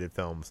computer animated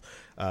films.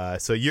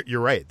 So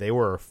you're right. They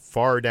were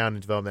far down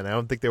in development. I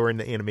don't think they were in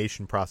the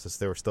animation process.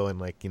 They were still in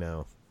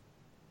the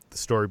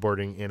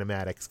storyboarding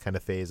animatics kind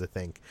of phase, I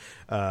think.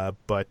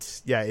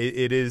 But yeah,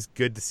 it is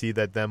good to see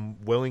that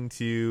them willing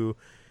to.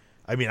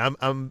 I mean,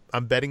 I'm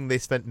betting they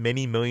spent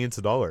many millions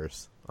of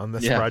dollars on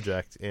this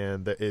project,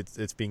 and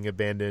it's being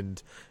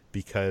abandoned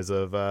because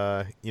of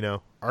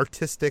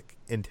artistic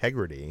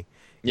integrity.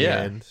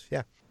 Yeah. And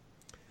yeah.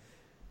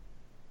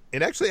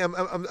 And actually,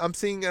 I'm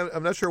seeing.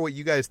 I'm not sure what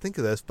you guys think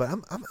of this, but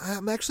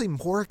I'm actually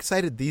more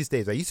excited these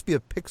days. I used to be a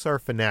Pixar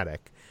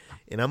fanatic,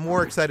 and I'm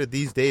more excited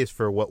these days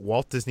for what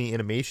Walt Disney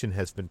Animation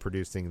has been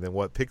producing than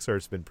what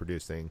Pixar's been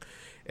producing.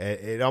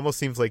 It almost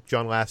seems like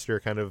John Lasseter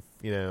kind of,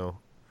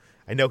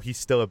 I know he's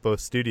still at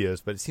both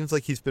studios, but it seems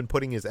like he's been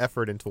putting his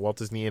effort into Walt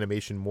Disney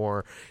Animation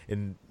more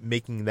and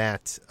making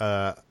that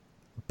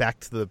back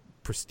to the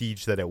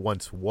prestige that it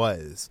once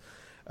was.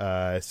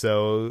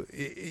 So,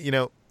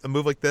 a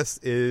move like this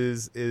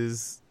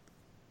is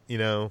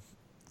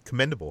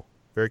commendable,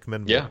 very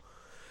commendable. Yeah.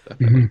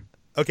 Definitely.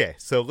 Okay,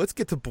 so let's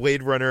get to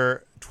Blade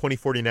Runner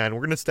 2049. We're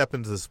going to step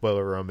into the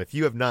spoiler room. If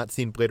you have not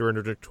seen Blade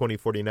Runner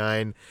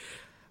 2049,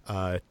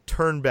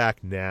 turn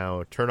back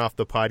now. Turn off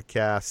the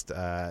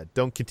podcast.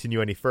 Don't continue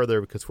any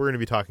further because we're going to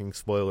be talking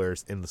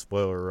spoilers in the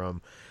spoiler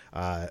room.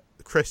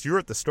 Chris, you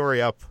wrote the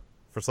story up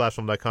for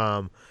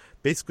slashfilm.com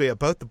basically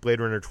about the Blade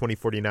Runner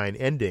 2049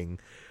 ending.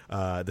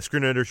 The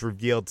screenwriters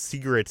revealed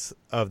secrets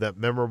of that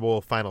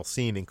memorable final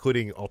scene,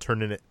 including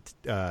alternate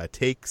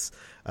takes.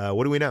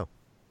 What do we know?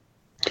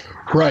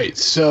 Right.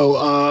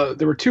 So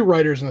there were two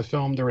writers in the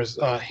film. There was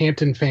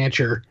Hampton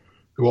Fancher,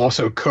 who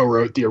also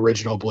co-wrote the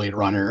original Blade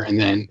Runner,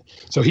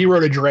 so he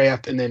wrote a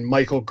draft, and then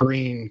Michael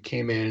Green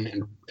came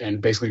in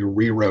and basically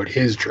rewrote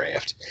his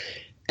draft.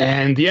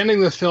 And the ending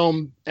of the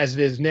film, as it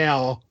is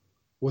now,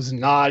 was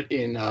not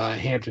in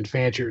Hampton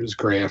Fancher's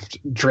draft.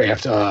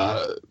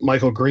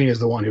 Michael Green is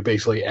the one who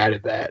basically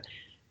added that.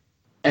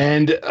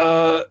 And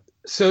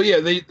so yeah,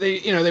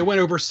 they went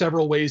over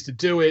several ways to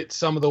do it.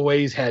 Some of the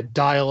ways had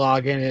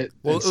dialogue in it.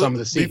 Well, and some of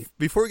the scenes.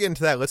 Before we get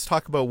into that, let's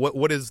talk about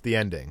what is the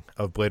ending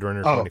of Blade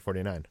Runner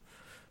 2049.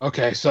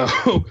 Okay, so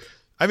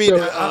I mean,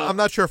 I'm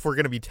not sure if we're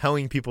going to be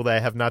telling people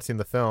that have not seen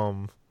the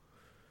film.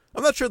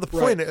 I'm not sure the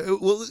point. Right.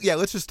 Well, yeah,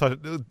 let's just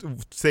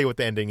say what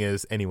the ending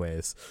is,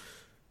 anyways.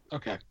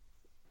 Okay.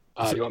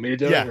 You want me to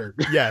do it? Or?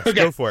 Yeah, okay.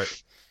 Go for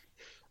it.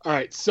 All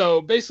right.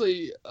 So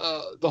basically,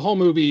 the whole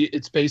movie,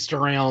 it's based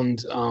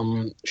around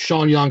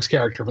Sean Young's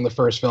character from the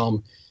first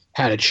film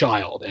had a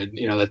child, and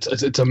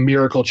it's a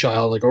miracle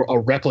child, like a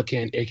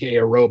replicant, aka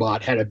a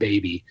robot, had a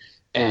baby,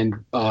 and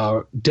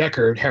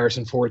Deckard,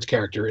 Harrison Ford's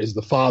character, is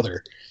the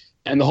father,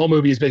 and the whole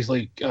movie is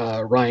basically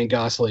Ryan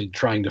Gosling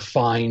trying to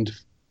find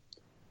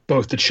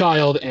both the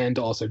child and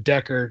also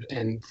Deckard,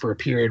 and for a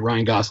period,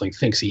 Ryan Gosling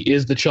thinks he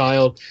is the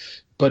child.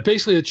 But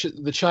basically,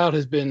 the child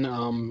has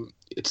been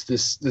it's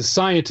this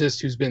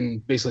scientist who's been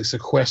basically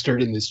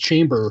sequestered in this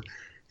chamber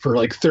for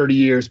like 30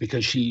 years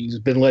because she's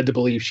been led to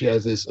believe she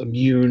has this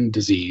immune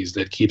disease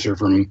that keeps her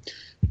from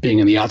being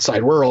in the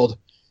outside world.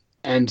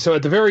 And so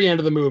at the very end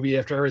of the movie,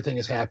 after everything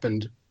has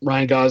happened,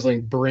 Ryan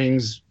Gosling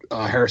brings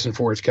Harrison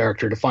Ford's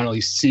character to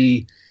finally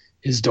see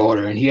his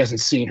daughter, and he hasn't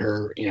seen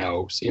her,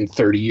 in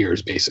 30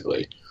 years,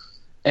 basically.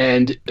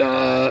 And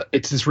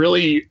it's this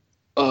really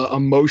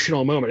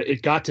emotional moment.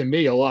 It got to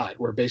me a lot,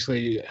 where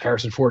basically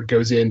Harrison Ford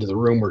goes into the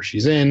room where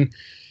she's in,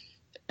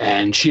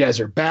 and she has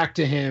her back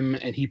to him,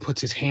 and he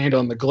puts his hand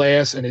on the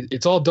glass, and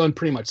it's all done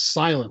pretty much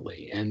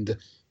silently. And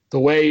the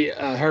way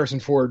Harrison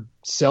Ford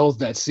sells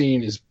that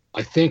scene is,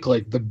 I think,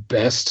 like the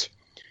best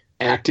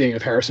acting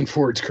of Harrison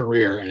Ford's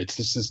career. And it's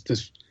just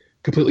this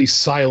completely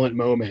silent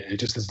moment, and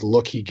just this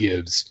look he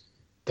gives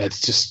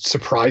that's just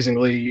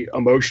surprisingly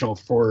emotional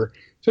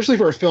especially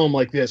for a film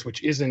like this,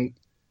 which isn't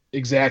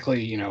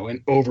exactly,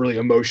 an overly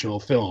emotional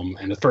film.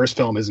 And the first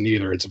film isn't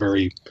either. It's a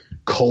very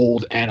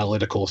cold,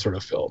 analytical sort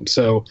of film.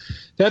 So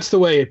that's the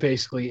way it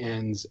basically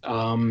ends.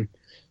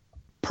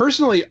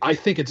 Personally, I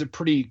think it's a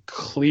pretty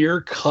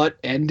clear-cut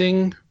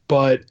ending,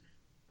 but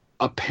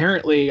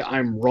apparently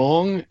I'm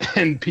wrong,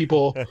 and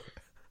people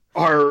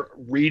are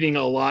reading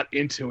a lot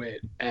into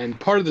it. And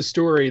part of the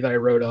story that I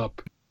wrote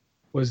up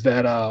was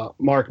that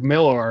Mark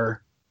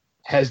Millar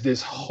has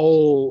this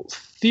whole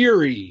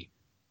theory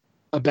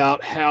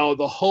about how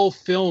the whole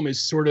film is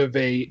sort of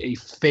a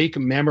fake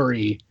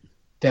memory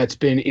that's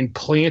been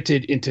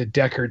implanted into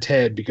Deckard's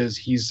head, because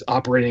he's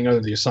operating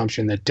under the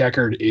assumption that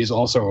Deckard is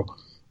also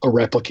a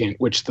replicant,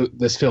 which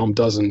this film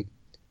doesn't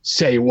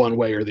say one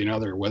way or the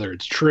other whether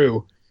it's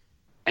true.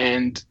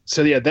 And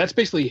so, yeah, that's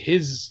basically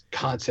his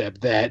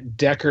concept that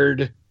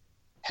Deckard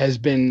has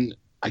been,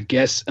 I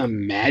guess,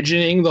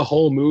 imagining the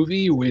whole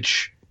movie,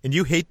 which. And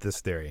you hate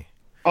this theory.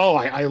 Oh,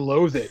 I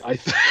loathe it.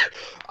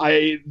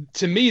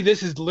 To me,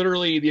 this is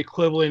literally the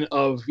equivalent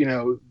of,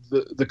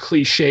 the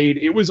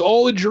cliched, it was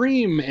all a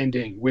dream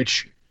ending,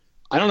 which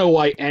I don't know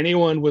why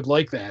anyone would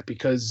like that,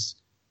 because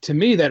to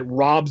me, that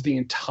robs the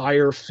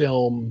entire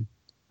film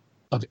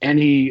of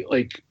any,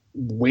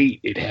 weight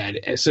it had.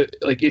 So,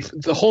 if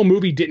the whole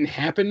movie didn't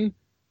happen,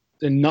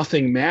 then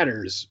nothing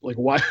matters.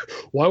 Why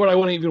would I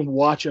want to even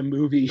watch a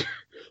movie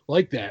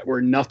like that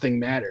where nothing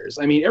matters?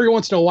 I mean, every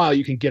once in a while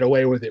you can get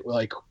away with it,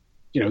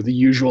 The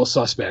Usual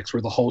Suspects,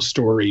 where the whole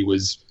story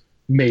was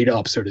made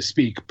up, so to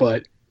speak.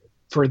 But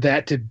for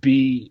that to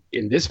be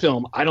in this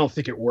film, I don't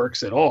think it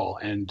works at all.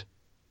 And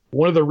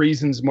one of the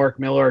reasons Mark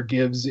Millar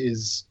gives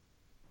is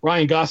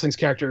Ryan Gosling's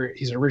character,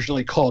 he's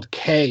originally called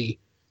Kay,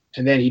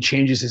 and then he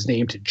changes his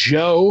name to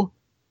Joe.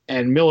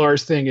 And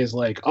Millar's thing is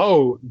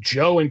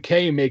Joe and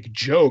Kay make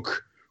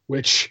joke,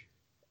 which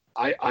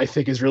I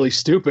think is really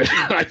stupid.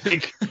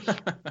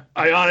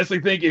 I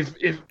honestly think if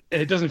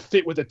it doesn't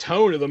fit with the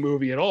tone of the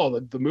movie at all,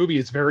 the movie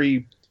is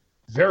very,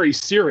 very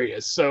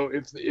serious. So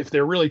if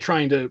they're really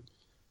trying to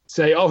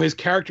say, oh, his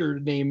character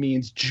name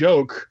means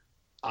joke,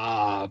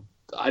 I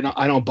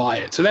don't buy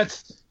it. So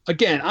that's,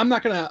 again, I'm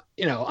not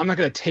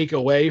gonna take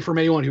away from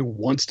anyone who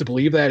wants to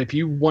believe that. If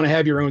you want to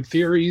have your own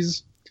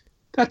theories,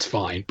 that's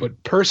fine.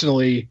 But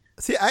personally,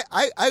 see,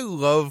 I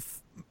love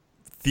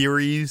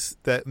theories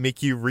that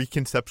make you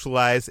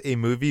reconceptualize a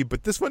movie,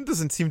 but this one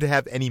doesn't seem to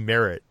have any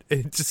merit.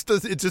 It just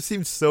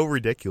seems so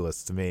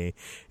ridiculous to me.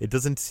 It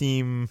doesn't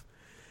seem,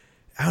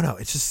 I don't know,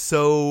 it's just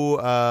so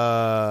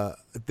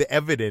the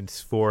evidence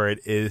for it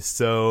is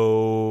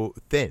so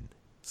thin,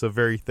 so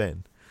very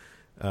thin.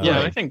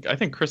 Yeah, I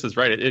think Chris is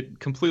right. It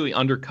completely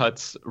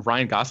undercuts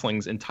Ryan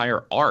Gosling's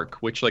entire arc,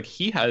 which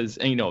he has,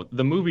 and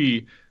the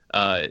movie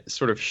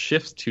sort of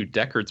shifts to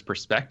Deckard's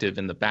perspective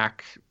in the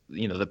back,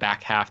 the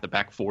back half, the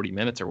back 40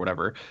 minutes or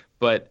whatever.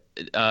 But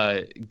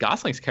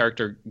Gosling's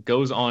character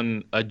goes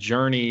on a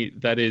journey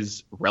that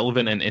is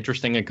relevant and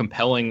interesting and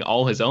compelling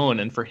all his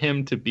own. And for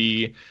him to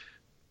be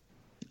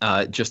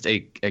just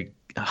a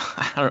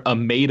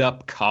made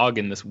up cog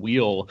in this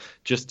wheel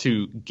just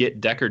to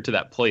get Deckard to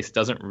that place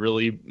doesn't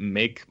really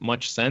make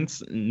much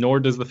sense. Nor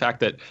does the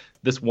fact that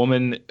this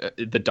woman,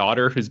 the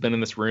daughter who's been in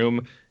this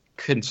room,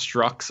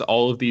 constructs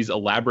all of these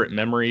elaborate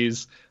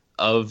memories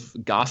of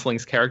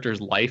Gosling's character's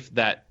life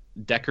that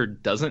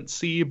Deckard doesn't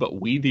see,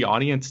 but we, the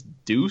audience,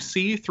 do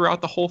see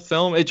throughout the whole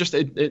film.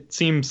 It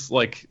seems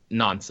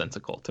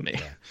nonsensical to me.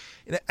 Yeah.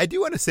 And I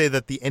do want to say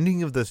that the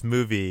ending of this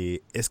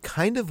movie is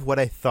kind of what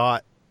I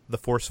thought The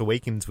Force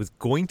Awakens was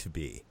going to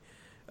be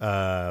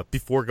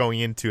before going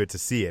into it to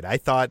see it. I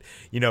thought,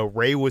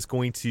 Rey was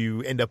going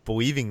to end up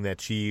believing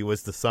that she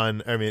was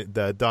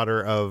the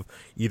daughter of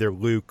either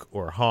Luke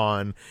or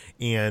Han,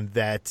 and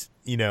that,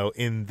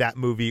 in that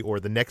movie or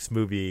the next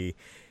movie,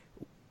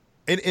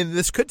 and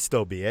this could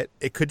still be it.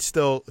 It could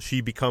still,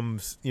 she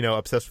becomes,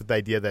 obsessed with the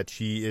idea that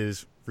she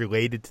is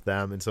related to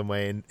them in some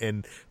way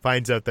and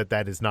finds out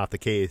that is not the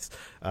case.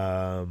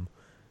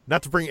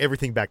 Not to bring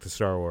everything back to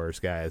Star Wars,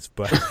 guys,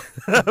 but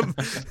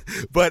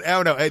but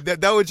I don't know.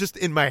 That was just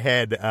in my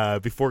head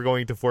before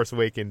going to Force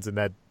Awakens, and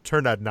that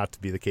turned out not to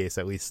be the case,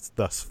 at least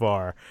thus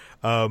far.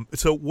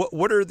 So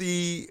what are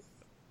the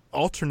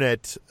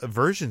alternate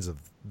versions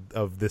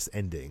of this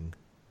ending?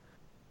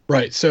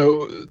 Right.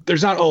 So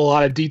there's not a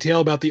lot of detail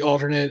about the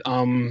alternate.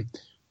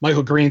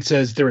 Michael Green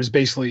says there was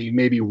basically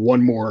maybe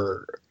one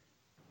more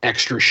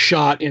extra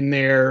shot in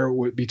there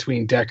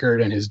between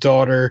Deckard and his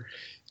daughter.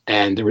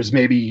 And there was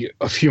maybe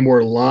a few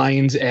more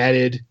lines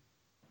added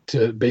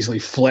to basically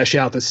flesh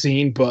out the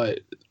scene. But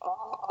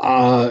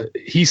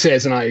he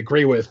says, and I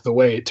agree with, the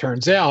way it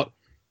turns out,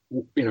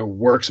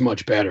 works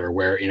much better,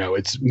 where,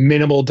 it's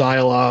minimal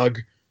dialogue.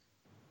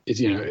 It's,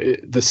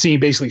 the scene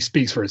basically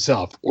speaks for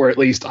itself, or at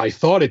least I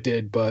thought it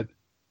did, but,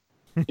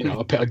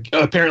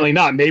 apparently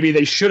not. Maybe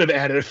they should have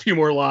added a few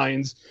more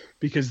lines,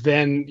 because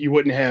then you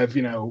wouldn't have,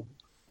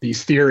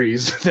 these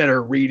theories that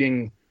are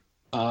reading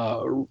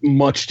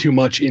much too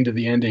much into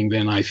the ending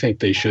than I think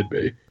they should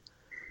be.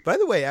 By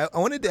the way, I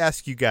wanted to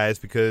ask you guys,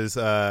 because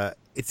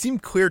it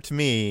seemed clear to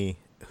me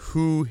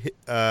who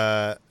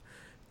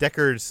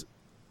Deckard's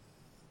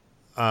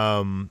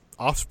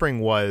offspring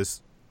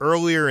was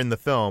earlier in the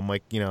film,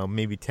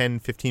 maybe 10,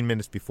 15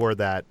 minutes before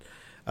that,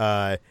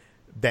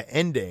 the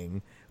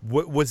ending.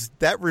 Was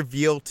that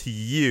revealed to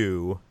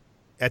you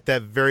at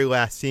that very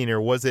last scene, or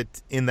was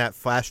it in that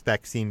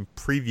flashback scene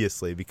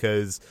previously?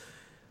 Because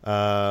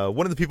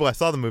one of the people I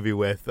saw the movie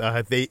with,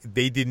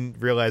 they didn't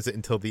realize it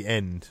until the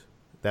end,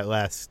 that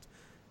last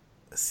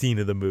scene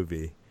of the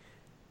movie.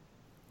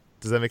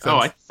 Does that make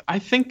sense? Oh, I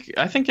think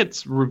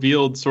it's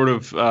revealed sort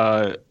of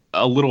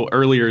a little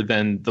earlier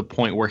than the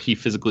point where he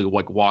physically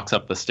walks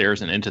up the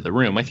stairs and into the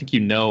room. I think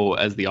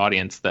as the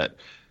audience that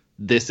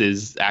this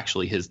is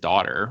actually his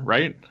daughter,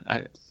 right?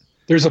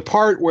 There's a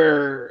part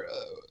where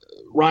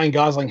Ryan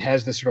Gosling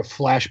has this sort of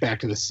flashback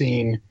to the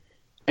scene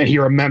and he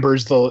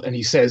remembers and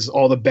he says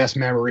all the best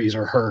memories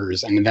are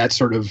hers, and that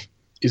sort of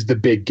is the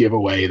big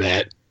giveaway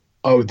that,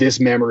 oh, this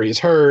memory is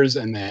hers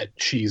and that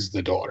she's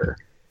the daughter.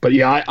 But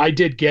yeah, I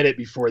did get it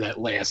before that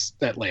last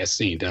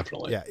scene,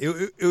 definitely. Yeah,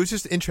 it was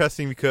just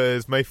interesting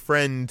because my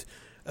friend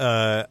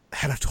had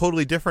a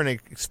totally different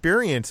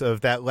experience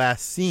of that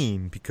last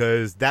scene,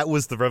 because that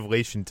was the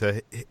revelation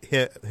to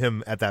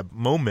him at that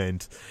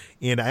moment.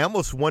 And I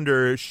almost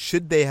wonder,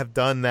 should they have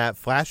done that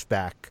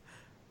flashback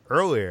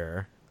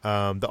earlier?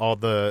 All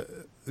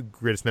the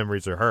greatest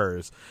memories are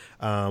hers.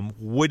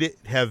 Would it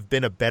have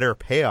been a better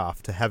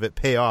payoff to have it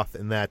pay off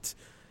in that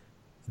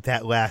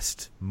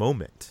last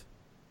moment?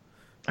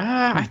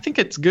 I think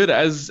it's good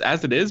as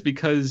it is,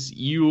 because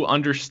you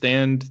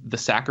understand the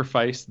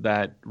sacrifice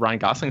that Ryan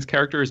Gosling's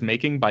character is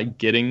making by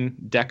getting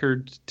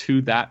Deckard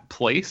to that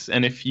place.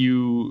 And if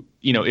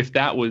if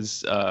that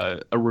was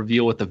a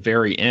reveal at the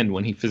very end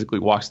when he physically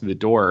walks through the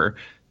door,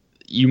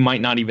 you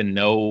might not even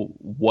know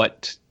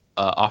what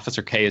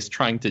Officer K is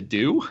trying to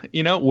do,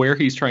 where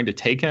he's trying to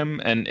take him.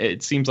 And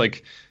it seems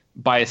like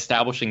by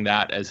establishing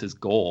that as his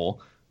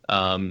goal,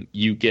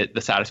 you get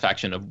the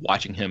satisfaction of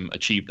watching him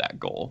achieve that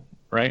goal,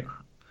 right?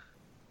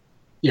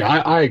 Yeah,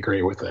 I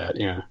agree with that.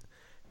 Yeah.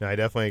 No, I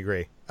definitely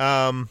agree.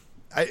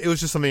 It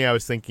was just something I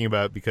was thinking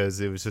about, because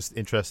it was just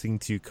interesting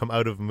to come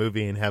out of a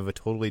movie and have a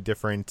totally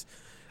different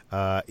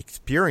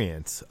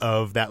experience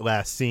of that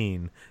last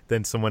scene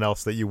than someone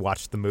else that you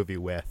watched the movie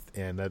with,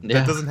 and that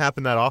doesn't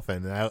happen that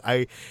often.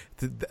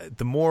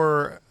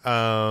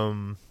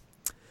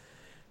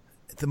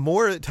 The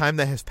more time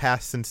that has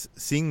passed since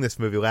seeing this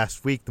movie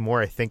last week, the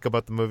more I think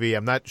about the movie.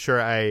 I'm not sure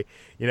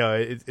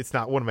it's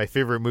not one of my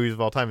favorite movies of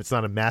all time. It's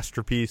not a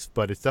masterpiece,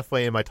 but it's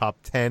definitely in my top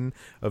 10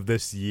 of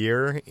this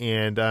year.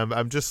 And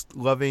I'm just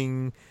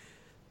loving,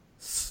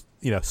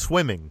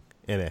 swimming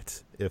in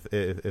it,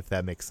 if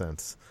that makes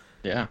sense.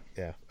 Yeah.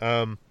 Yeah.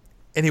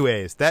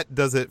 Anyways, that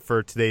does it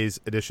for today's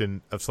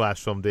edition of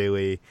Slash Film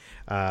Daily.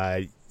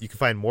 You can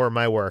find more of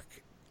my work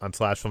on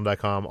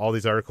slashfilm.com, all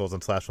these articles on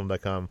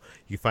slashfilm.com.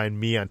 You can find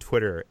me on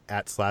Twitter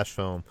at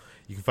slashfilm.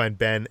 You can find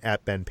Ben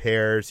at Ben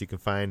Pears. You can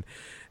find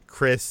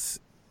Chris.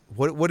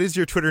 What is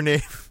your Twitter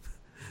name?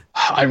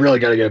 I really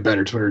got to get a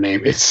better Twitter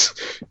name. It's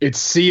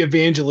C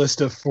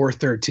Evangelist of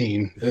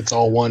 413. It's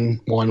all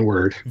one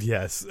word.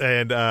 Yes,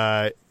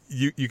 and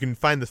you can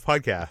find this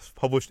podcast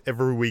published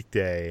every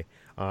weekday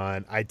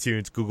on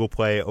iTunes, Google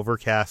Play,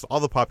 Overcast,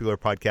 all the popular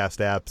podcast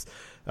apps.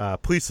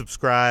 Please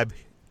subscribe.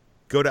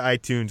 Go to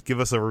iTunes, give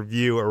us a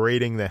review, a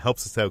rating. That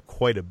helps us out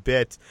quite a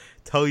bit.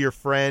 Tell your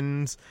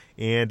friends,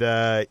 and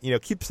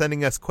keep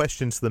sending us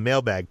questions to the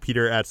mailbag,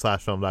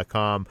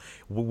 peter@slashfilm.com.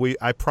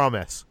 I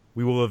promise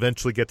we will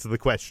eventually get to the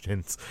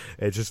questions.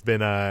 It's just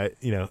been a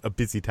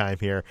busy time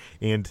here,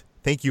 and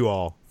thank you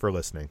all for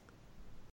listening.